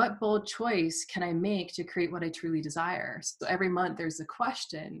 What bold choice can I make to create what I truly desire? So every month there's a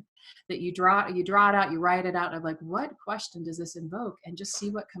question that you draw it out, you write it out of like, what question does this invoke? And just see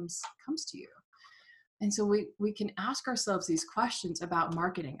what comes to you. And so we can ask ourselves these questions about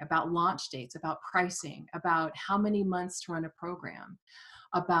marketing, about launch dates, about pricing, about how many months to run a program,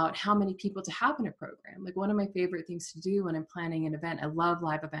 about how many people to have in a program. Like one of my favorite things to do when I'm planning an event, I love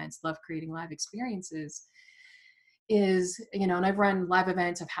live events, love creating live experiences, is, and I've run live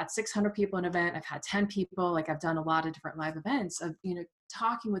events. I've had 600 people in an event. I've had 10 people. Like I've done a lot of different live events of,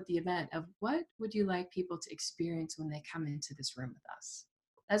 talking with the event of what would you like people to experience when they come into this room with us?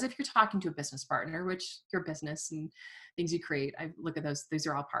 As if you're talking to a business partner, which your business and things you create, I look at those, these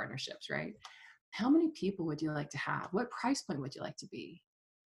are all partnerships, right? How many people would you like to have? What price point would you like to be?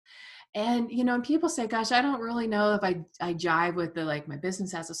 And, and people say, gosh, I don't really know if I jive with the, like my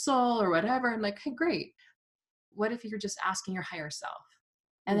business has a soul or whatever. I'm like, hey, great. What if you're just asking your higher self?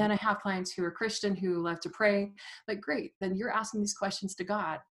 And then I have clients who are Christian who love to pray. Like, great, then you're asking these questions to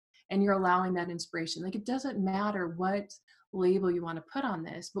God and you're allowing that inspiration. Like, it doesn't matter what label you want to put on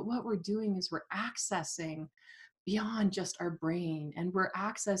this, but what we're doing is we're accessing beyond just our brain, and we're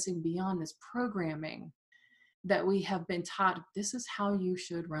accessing beyond this programming that we have been taught. This is how you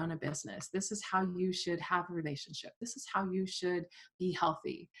should run a business. This is how you should have a relationship. This is how you should be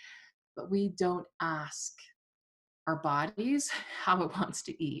healthy. But we don't ask our bodies how it wants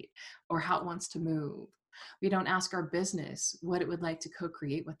to eat or how it wants to move. We don't ask our business what it would like to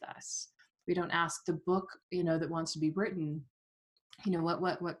co-create with us. We don't ask the book, that wants to be written,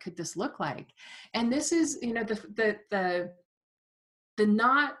 what could this look like? And this is, the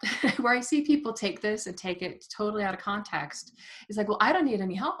not where I see people take this and take it totally out of context. It's like, well, I don't need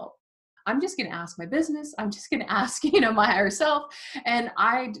any help. I'm just going to ask my business. I'm just going to ask, my higher self. And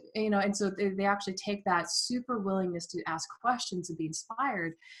and so they actually take that super willingness to ask questions and be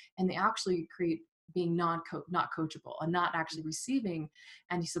inspired. And they actually create being not coachable and not actually receiving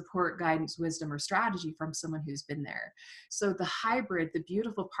any support, guidance, wisdom, or strategy from someone who's been there. So the hybrid, the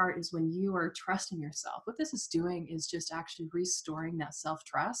beautiful part is when you are trusting yourself. What this is doing is just actually restoring that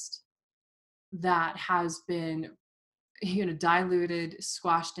self-trust that has been diluted,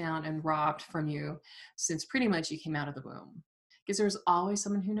 squashed down, and robbed from you since pretty much you came out of the womb. Because there's always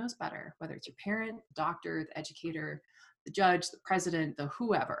someone who knows better, whether it's your parent, the doctor, the educator, the judge, the president, the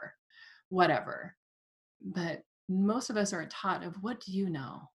whoever, whatever. But most of us aren't taught of, what do you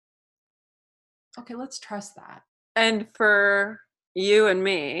know? Okay, let's trust that. And for you and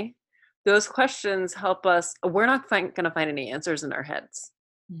me, those questions help us. We're not going to find any answers in our heads.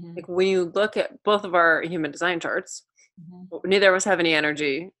 Mm-hmm. Like when you look at both of our human design charts, neither of us have any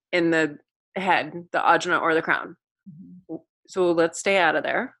energy in the head, the ajna or the crown. Mm-hmm. So let's stay out of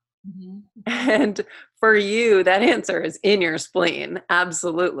there. Mm-hmm. And for you, that answer is in your spleen.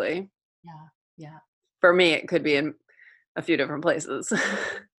 Absolutely. Yeah. Yeah. For me, it could be in a few different places.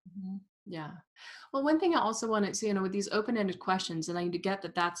 Mm-hmm. Yeah. Well, one thing I also wanted to, with these open-ended questions, and I get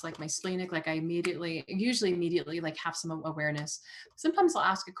that that's like my splenic, like I usually immediately like have some awareness. Sometimes I'll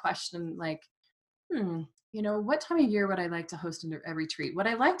ask a question like, what time of year would I like to host a retreat? Would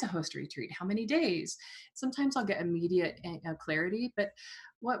I like to host a retreat? How many days? Sometimes I'll get immediate clarity, but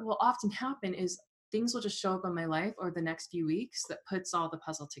what will often happen is things will just show up in my life over the next few weeks that puts all the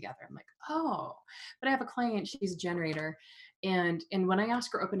puzzle together. I'm like, oh, but I have a client, she's a generator. And when I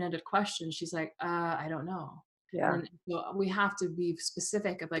ask her open-ended questions, she's like, I don't know. Yeah. And so we have to be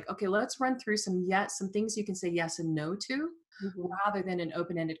specific of like, okay, let's run through some things you can say yes and no to, Mhm. rather than an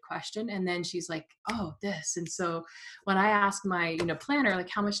open-ended question. And then she's like, oh, this. And so when I asked my, planner, like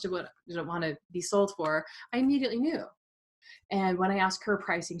how much did it want to be sold for, I immediately knew. And when I asked her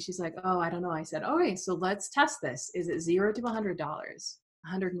pricing, she's like, oh, I don't know. I said, okay, so let's test this. Is it $0 to $100?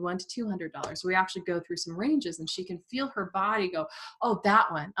 $101 to $200. We actually go through some ranges and she can feel her body go, oh,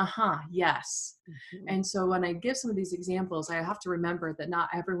 that one. Yes. Mhm. And so when I give some of these examples, I have to remember that not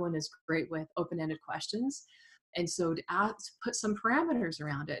everyone is great with open-ended questions. And so to put some parameters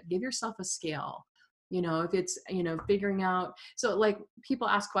around it, give yourself a scale. If it's, figuring out, so like people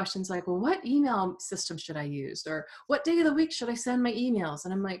ask questions like, well, what email system should I use? Or what day of the week should I send my emails?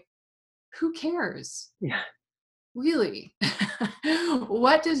 And I'm like, who cares? Yeah. Really?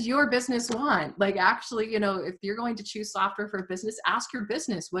 What does your business want? Like, actually, if you're going to choose software for a business, ask your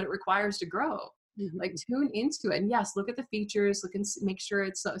business what it requires to grow. Like, Mhm. tune into it. And yes, look at the features, look and make sure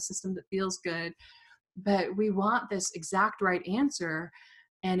it's a system that feels good. But we want this exact right answer.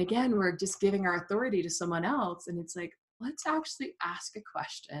 And again, we're just giving our authority to someone else. And it's like, let's actually ask a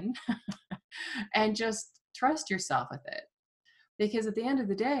question and just trust yourself with it. Because at the end of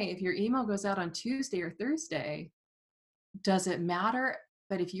the day, if your email goes out on Tuesday or Thursday, does it matter?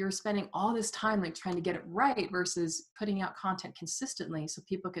 But if you're spending all this time like trying to get it right versus putting out content consistently so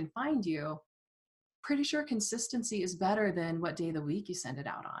people can find you, pretty sure consistency is better than what day of the week you send it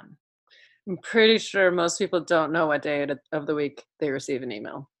out on. I'm pretty sure most people don't know what day of the week they receive an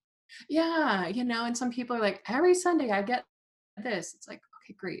email. Yeah, and some people are like, every Sunday I get this. It's like,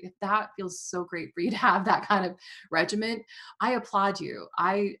 okay, great. If that feels so great for you to have that kind of regiment, I applaud you.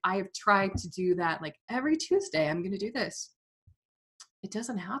 I have tried to do that like every Tuesday, I'm going to do this. It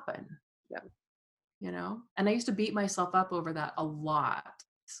doesn't happen. Yeah. And I used to beat myself up over that a lot.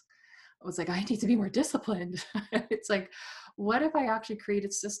 I was like, I need to be more disciplined. It's like, what if I actually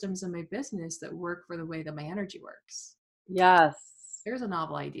created systems in my business that work for the way that my energy works? Yes. There's a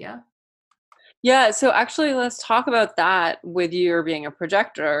novel idea. Yeah, so actually let's talk about that with you being a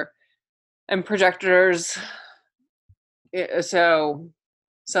projector and projectors. So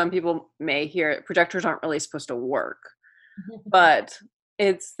some people may hear it, projectors aren't really supposed to work, but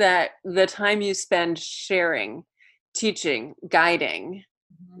it's that the time you spend sharing, teaching, guiding,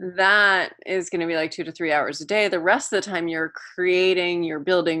 that is going to be like 2 to 3 hours a day. The rest of the time you're creating, you're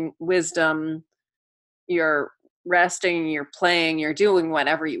building wisdom, you're resting, you're playing, you're doing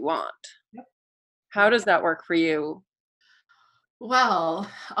whatever you want. Yep. How does that work for you? Well,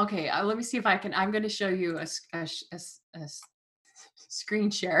 okay, let me see if I can. I'm going to show you a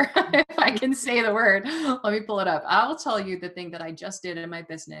screen share, if I can say the word. Let me pull it up. I'll tell you the thing that I just did in my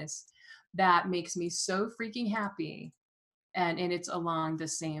business that makes me so freaking happy. And it's along the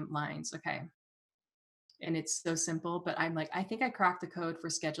same lines. Okay. And it's so simple, but I'm like, I think I cracked the code for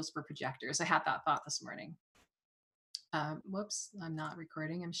schedules for projectors. I had that thought this morning. Whoops, I'm not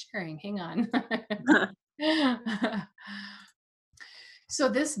recording. I'm sharing. Hang on. So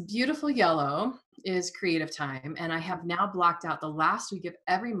this beautiful yellow is creative time. And I have now blocked out the last week of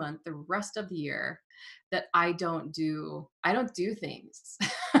every month, the rest of the year, that I don't do things.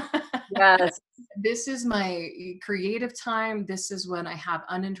 Yes. This is my creative time. This is when I have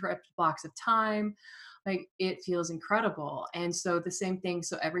uninterrupted blocks of time. Like, it feels incredible. And so the same thing.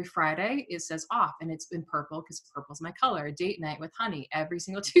 So every Friday it says off, and it's in purple because purple's my color. Date night with honey every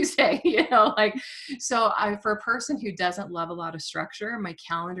single Tuesday, like, so for a person who doesn't love a lot of structure, my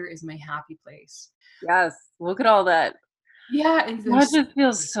calendar is my happy place. Yes. Look at all that. Yeah. And That there's just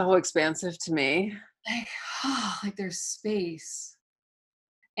feels so expansive to me. like, like there's space.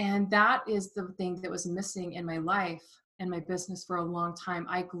 And that is the thing that was missing in my life and my business for a long time.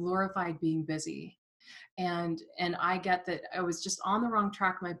 I glorified being busy. And I get that I was just on the wrong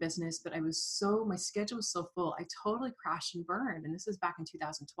track in my business, but my schedule was so full. I totally crashed and burned. And this is back in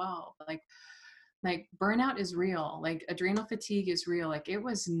 2012. Like burnout is real. Like adrenal fatigue is real. Like, it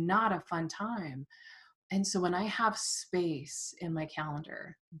was not a fun time. And so when I have space in my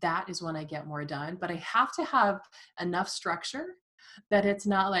calendar, that is when I get more done. But I have to have enough structure that it's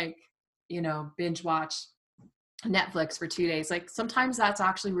not like, binge watch Netflix for 2 days. Like, sometimes that's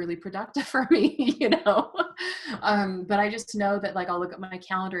actually really productive for me, But I just know that like I'll look at my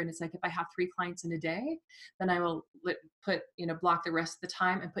calendar and it's like if I have 3 clients in a day, then I will put, block the rest of the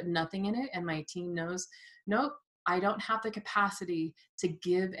time and put nothing in it. And my team knows, nope, I don't have the capacity to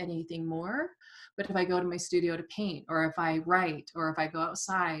give anything more. But if I go to my studio to paint, or if I write, or if I go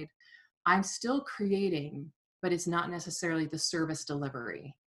outside, I'm still creating, but it's not necessarily the service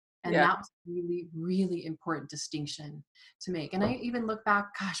delivery. And Yeah. that was really, really important distinction to make. And I even look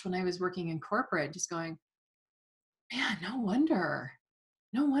back, gosh, when I was working in corporate, just going, man, no wonder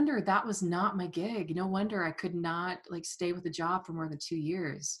that was not my gig. No wonder I could not like stay with a job for more than 2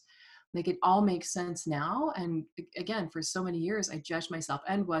 years. Like it all makes sense now. And again, for so many years, I judged myself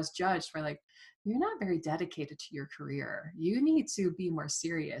and was judged for like, you're not very dedicated to your career. You need to be more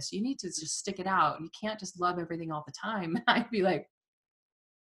serious. You need to just stick it out. You can't just love everything all the time. And I'd be like,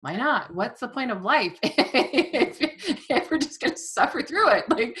 why not? What's the point of life if we're just going to suffer through it?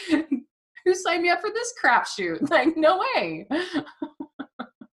 Like, who signed me up for this crapshoot? Like, no way.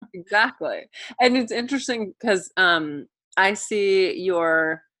 Exactly. And it's interesting because I see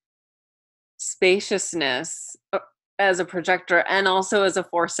your spaciousness as a projector and also as a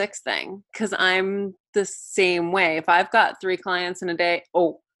 4/6 thing, because I'm the same way. If I've got 3 clients in a day,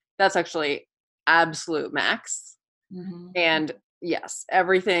 that's actually absolute max. Mhm. And yes,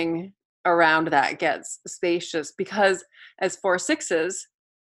 everything around that gets spacious because as 4/6s,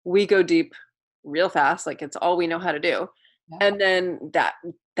 we go deep real fast, like it's all we know how to do. Yeah. And then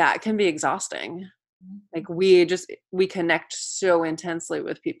that can be exhausting. Mhm. Like we connect so intensely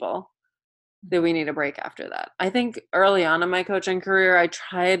with people that we need a break after that. I think early on in my coaching career, I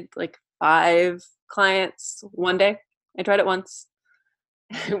tried like 5 clients one day. I tried it once.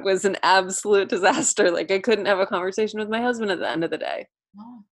 It was an absolute disaster. Like I couldn't have a conversation with my husband at the end of the day.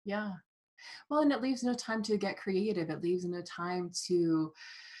 Oh, yeah. Well, and it leaves no time to get creative. It leaves no time to,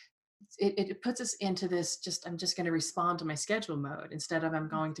 it puts us into this just, I'm just going to respond to my schedule mode instead of I'm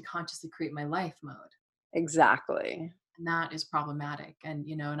going to consciously create my life mode. Exactly. And that is problematic. And,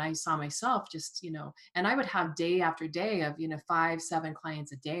 and I saw myself just, and I would have day after day of, 5, 7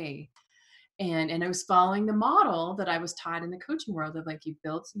 clients a day. And I was following the model that I was taught in the coaching world of like you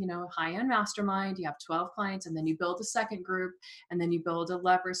build, high-end mastermind, you have 12 clients, and then you build a second group, and then you build a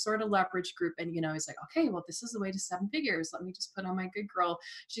leverage group. And it's like, okay, well, this is the way to 7 figures. Let me just put on my good girl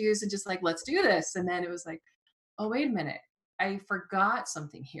shoes and just like, let's do this. And then it was like, oh, wait a minute. I forgot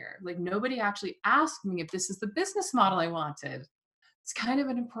something here. Like nobody actually asked me if this is the business model I wanted. It's kind of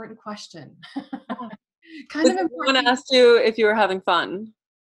an important question. Yeah. Kind It's of like no one important. asked you if you were having fun.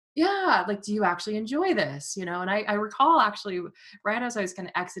 Yeah, like, do you actually enjoy this? And I recall actually right as I was kind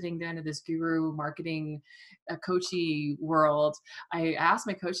of exiting the end of this guru marketing coachy world, I asked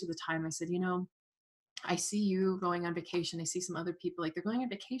my coach at the time, I said, I see you going on vacation. I see some other people, like they're going on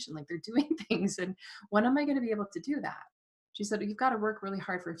vacation, like they're doing things. And when am I going to be able to do that? She said, you've got to work really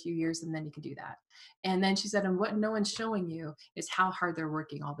hard for a few years and then you can do that. And then she said, and what no one's showing you is how hard they're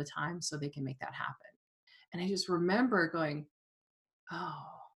working all the time so they can make that happen. And I just remember going, oh,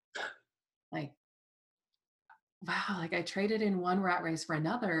 like, wow, like I traded in one rat race for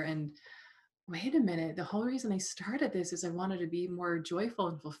another. And wait a minute, the whole reason I started this is I wanted to be more joyful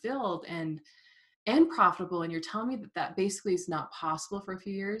and fulfilled and profitable. And you're telling me that that basically is not possible for a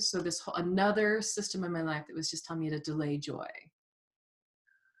few years. So this whole another system in my life that was just telling me to delay joy,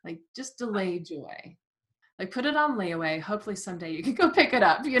 like just delay joy, like put it on layaway. Hopefully someday you can go pick it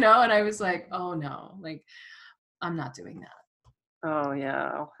up, And I was like, oh no, like I'm not doing that. Oh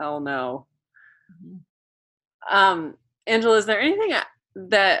yeah. Oh, hell no. Mhm. Angela, is there anything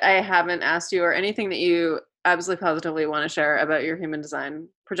that I haven't asked you or anything that you absolutely positively want to share about your human design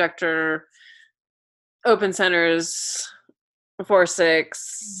projector, open centers,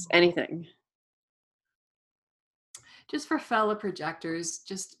 4/6, anything? Just for fellow projectors,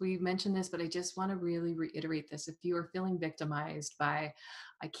 just we mentioned this, but I just want to really reiterate this. If you are feeling victimized by,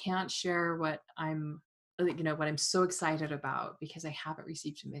 I can't share what what I'm so excited about because I haven't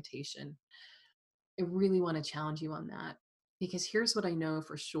received invitation. I really want to challenge you on that. Because here's what I know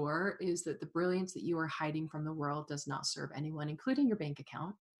for sure is that the brilliance that you are hiding from the world does not serve anyone, including your bank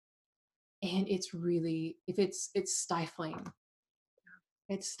account. And it's really, if it's stifling.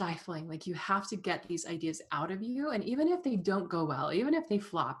 It's stifling. Like you have to get these ideas out of you. And even if they don't go well, even if they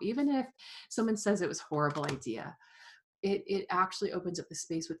flop, even if someone says it was a horrible idea, it actually opens up the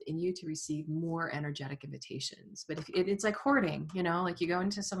space within you to receive more energetic invitations. But if it's like hoarding, like you go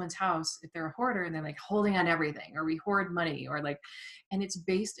into someone's house, if they're a hoarder and they're like holding on everything, or we hoard money, or like, and it's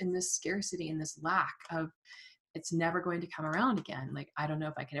based in this scarcity and this lack of it's never going to come around again. Like, I don't know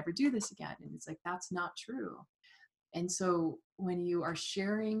if I can ever do this again. And it's like, that's not true. And so when you are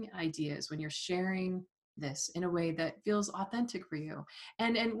sharing ideas, when you're sharing this in a way that feels authentic for you.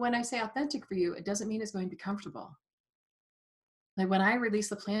 And when I say authentic for you, it doesn't mean it's going to be comfortable. Like when I released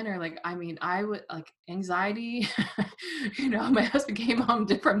the planner, like, I mean, I would like anxiety, my husband came home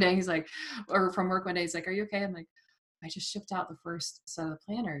from day. He's like, or from work one day, he's like, are you okay? I'm like, I just shipped out the first set of the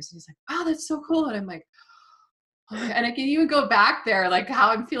planners. He's like, wow, that's so cool. And I'm like, oh my, and I can even go back there, like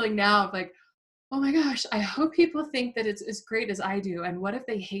how I'm feeling now, like, oh my gosh, I hope people think that it's as great as I do. And what if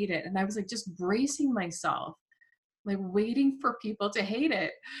they hate it? And I was like, just bracing myself, like waiting for people to hate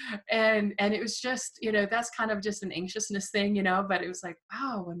it. And it was just, that's kind of just an anxiousness thing, but it was like,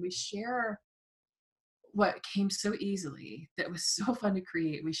 wow, when we share what came so easily, that was so fun to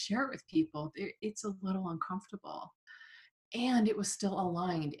create, we share it with people, it's a little uncomfortable. And it was still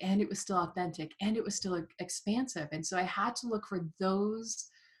aligned, and it was still authentic, and it was still expansive. And so I had to look for those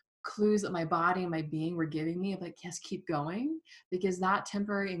clues that my body and my being were giving me of like, yes, keep going, because that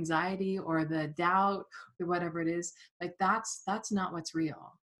temporary anxiety or the doubt or whatever it is, like that's not what's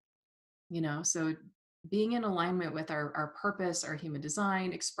real. So being in alignment with our purpose, our human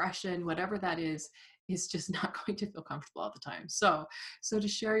design expression, whatever that is just not going to feel comfortable all the time. So to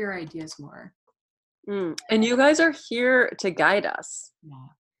share your ideas more. And you guys are here to guide us. Yeah.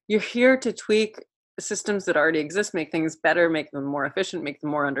 You're here to tweak systems that already exist, make things better, make them more efficient, make them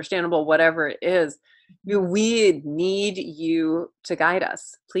more understandable, whatever it is. We need you to guide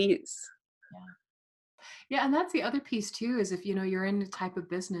us, please. Yeah. Yeah. And that's the other piece too, is if, you're in a type of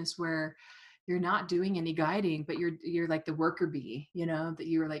business where you're not doing any guiding, but you're like the worker bee, that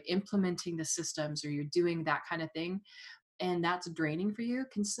you're like implementing the systems, or you're doing that kind of thing. And that's draining for you.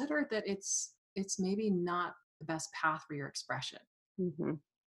 Consider that it's maybe not the best path for your expression. Mm-hmm.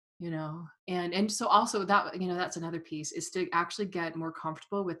 And so also that, that's another piece, is to actually get more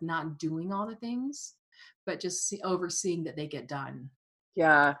comfortable with not doing all the things, but just overseeing that they get done.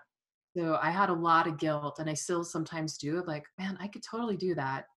 Yeah. So I had a lot of guilt, and I still sometimes do, of like, man, I could totally do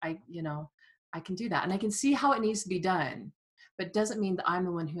that. I can do that, and I can see how it needs to be done, but it doesn't mean that I'm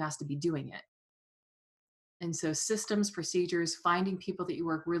the one who has to be doing it. And so systems, procedures, finding people that you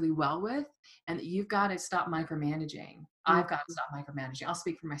work really well with, and that you've got to stop micromanaging. I've got to stop micromanaging. I'll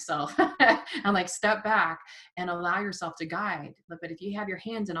speak for myself. And like step back and allow yourself to guide. But if you have your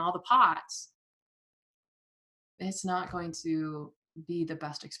hands in all the pots, it's not going to be the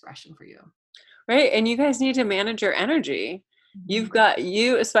best expression for you. Right. And you guys need to manage your energy. Mm-hmm.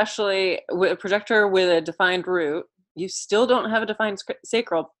 You, especially with a projector with a defined root, you still don't have a defined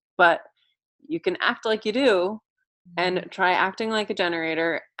sacral, but you can act like you do, and try acting like a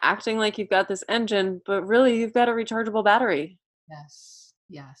generator, acting like you've got this engine, but really you've got a rechargeable battery. Yes.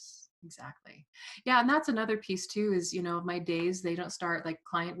 Yes, exactly. Yeah. And that's another piece too, is, my days, they don't start like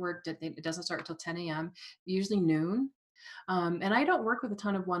client work. It doesn't start till 10 a.m., usually noon. And I don't work with a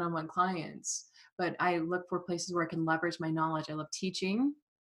ton of one-on-one clients, but I look for places where I can leverage my knowledge. I love teaching,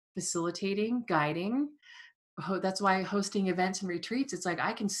 facilitating, guiding. That's why hosting events and retreats, it's like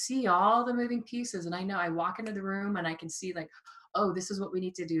I can see all the moving pieces, and I know I walk into the room and I can see like, oh, this is what we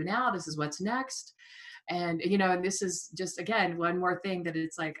need to do now. This is what's next. And this is just, again, one more thing that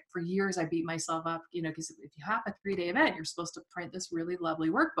it's like, for years I beat myself up, because if you have a 3-day event, you're supposed to print this really lovely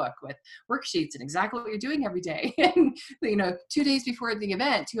workbook with worksheets and exactly what you're doing every day. And 2 days before the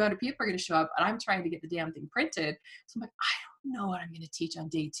event, 200 people are going to show up, and I'm trying to get the damn thing printed. So I'm like, I don't know what I'm going to teach on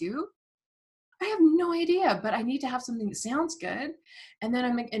day 2. I have no idea, but I need to have something that sounds good. And then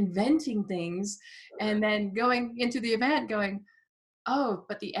I'm like inventing things, and then going into the event going, oh,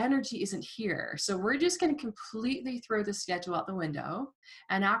 but the energy isn't here. So we're just going to completely throw the schedule out the window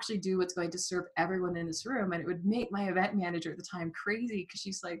and actually do what's going to serve everyone in this room. And it would make my event manager at the time crazy, because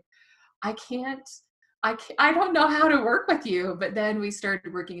she's like, I don't know how to work with you. But then we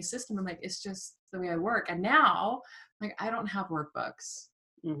started working a system. I'm like, it's just the way I work. And now, like, I don't have workbooks.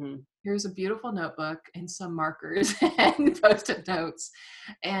 Mm-hmm. Here's a beautiful notebook and some markers and post-it notes.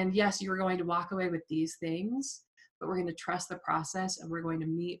 And yes, you're going to walk away with these things, but we're going to trust the process, and we're going to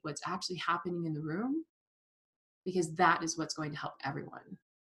meet what's actually happening in the room, because that is what's going to help everyone.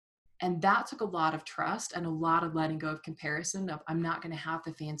 And that took a lot of trust and a lot of letting go of comparison of, I'm not going to have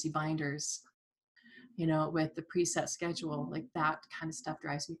the fancy binders, with the preset schedule. Like that kind of stuff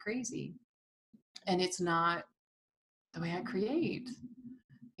drives me crazy. And it's not the way I create.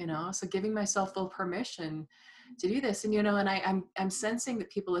 So giving myself full permission to do this. And I'm sensing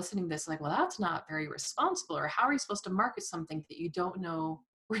that people listening to this like, well, that's not very responsible, or how are you supposed to market something that you don't know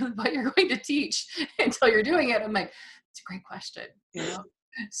really what you're going to teach until you're doing it? I'm like, it's a great question.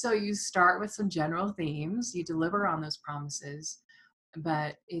 So you start with some general themes, you deliver on those promises,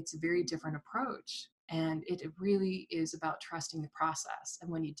 but it's a very different approach, and it really is about trusting the process.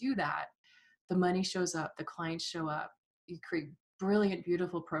 And when you do that, the money shows up, the clients show up. You create brilliant,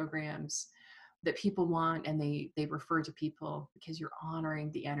 beautiful programs that people want, and they refer to people because you're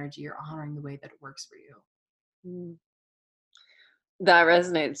honoring the energy, you're honoring the way that it works for you. Mm. That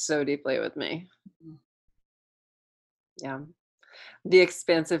resonates so deeply with me. Mhm. Yeah. The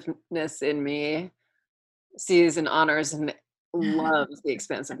expansiveness in me sees and honors and loves the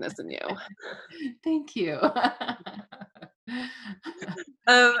expansiveness in you. Thank you.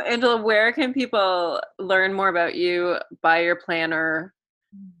 Angela, where can people learn more about you, buy your planner,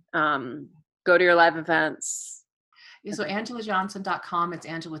 um, go to your live events? Yeah, so angelajohnson.com, it's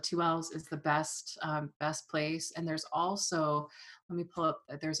Angela 2Ls is the best place. And there's also, let me pull up,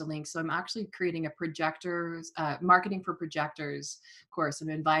 there's a link. So I'm actually creating a projectors, marketing for projectors course. I'm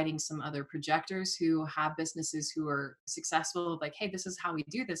inviting some other projectors who have businesses who are successful, like, hey, this is how we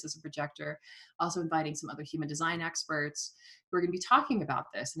do this as a projector. Also inviting some other human design experts who are going to be talking about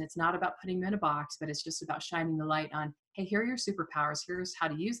this. And it's not about putting them in a box, but it's just about shining the light on, hey, here are your superpowers. Here's how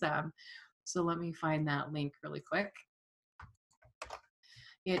to use them. So let me find that link really quick.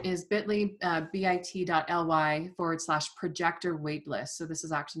 It is bit.ly, bit.ly/projector waitlist. So this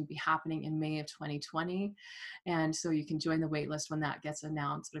is actually going to be happening in May of 2020. And so you can join the waitlist when that gets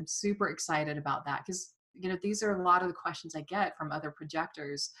announced. But I'm super excited about that because, you know, these are a lot of the questions I get from other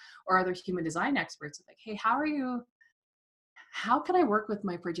projectors or other human design experts. Like, hey, how can I work with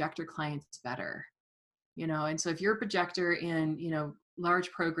my projector clients better? You know, and so if you're a projector in, you know,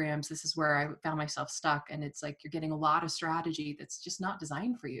 large programs, this is where I found myself stuck. And it's like, you're getting a lot of strategy that's just not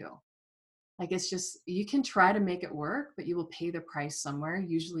designed for you. Like, it's just, you can try to make it work, but you will pay the price somewhere,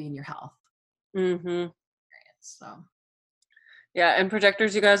 usually in your health. Mm-hmm. So, Yeah, and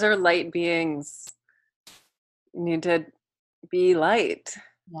projectors, you guys are light beings. You need to be light.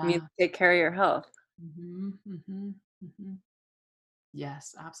 You need yeah. to take care of your health. Mm-hmm, mm-hmm, mm-hmm.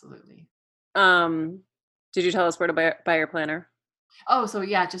 Yes, absolutely. Um, did you tell us where to buy your planner? Oh, so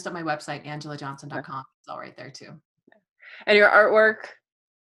yeah, just at my website, angelajohnson.com. It's all right there too. And your artwork,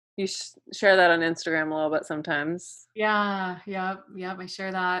 you share that on Instagram a little bit sometimes. Yeah, yeah, yeah. I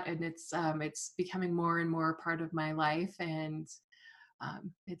share that, and it's becoming more and more part of my life, and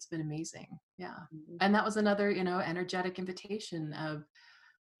it's been amazing. Yeah, Mhm. and that was another, you know, energetic invitation of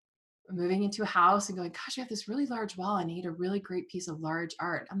moving into a house and going, gosh, I have this really large wall. I need a really great piece of large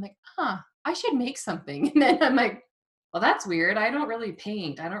art. I'm like, I should make something. And then I'm like, well, that's weird. I don't really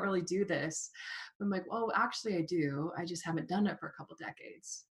paint. I don't really do this. I'm like, well, actually I do. I just haven't done it for a couple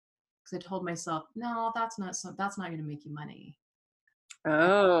decades. Because I told myself, no, that's not going to make you money.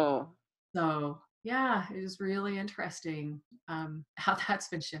 Oh, So yeah, it is really interesting how that's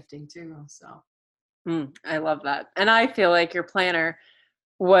been shifting too. So I love that. And I feel like your planner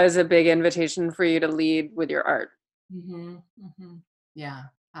was a big invitation for you to lead with your art. hmm hmm yeah,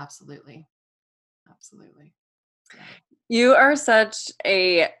 absolutely, absolutely. Yeah. You are such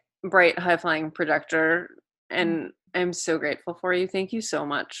a bright, high flying projector, Mm, and I'm so grateful for you. Thank you so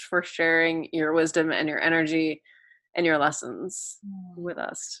much for sharing your wisdom and your energy and your lessons mm. with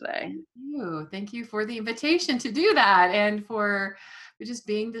us today. Thank you. Thank you for the invitation to do that and for just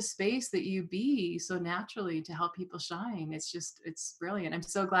being the space that you be so naturally to help people shine. It's brilliant. I'm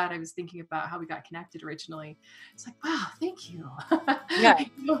so glad I was thinking about how we got connected originally. It's like, wow, thank you. Yeah, You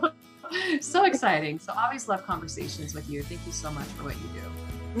know, so exciting. So I always love conversations with you. Thank you so much for what you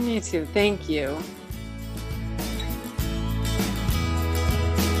do. me too. Thank you.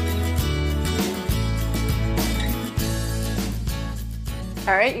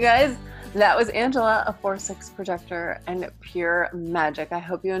 All right, you guys, that was Angela, a 4/6 projector and pure magic. I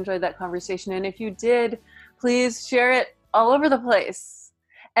hope you enjoyed that conversation. And if you did, please share it all over the place.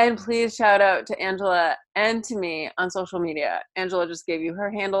 And please shout out to Angela and to me on social media. Angela just gave you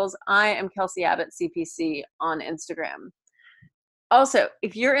her handles. I am Kelsey Abbott, CPC, on Instagram. Also,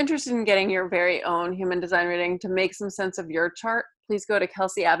 if you're interested in getting your very own human design reading to make some sense of your chart, please go to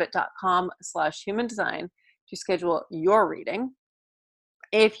kelseyabbott.com/human design to schedule your reading.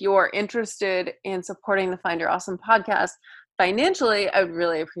 If you're interested in supporting the Find Your Awesome podcast financially, I would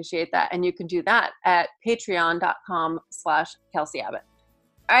really appreciate that. And you can do that at patreon.com/Kelsey Abbott.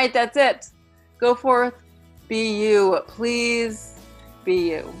 All right, that's it. Go forth, be you. Please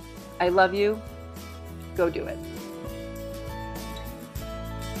be you. I love you. Go do it.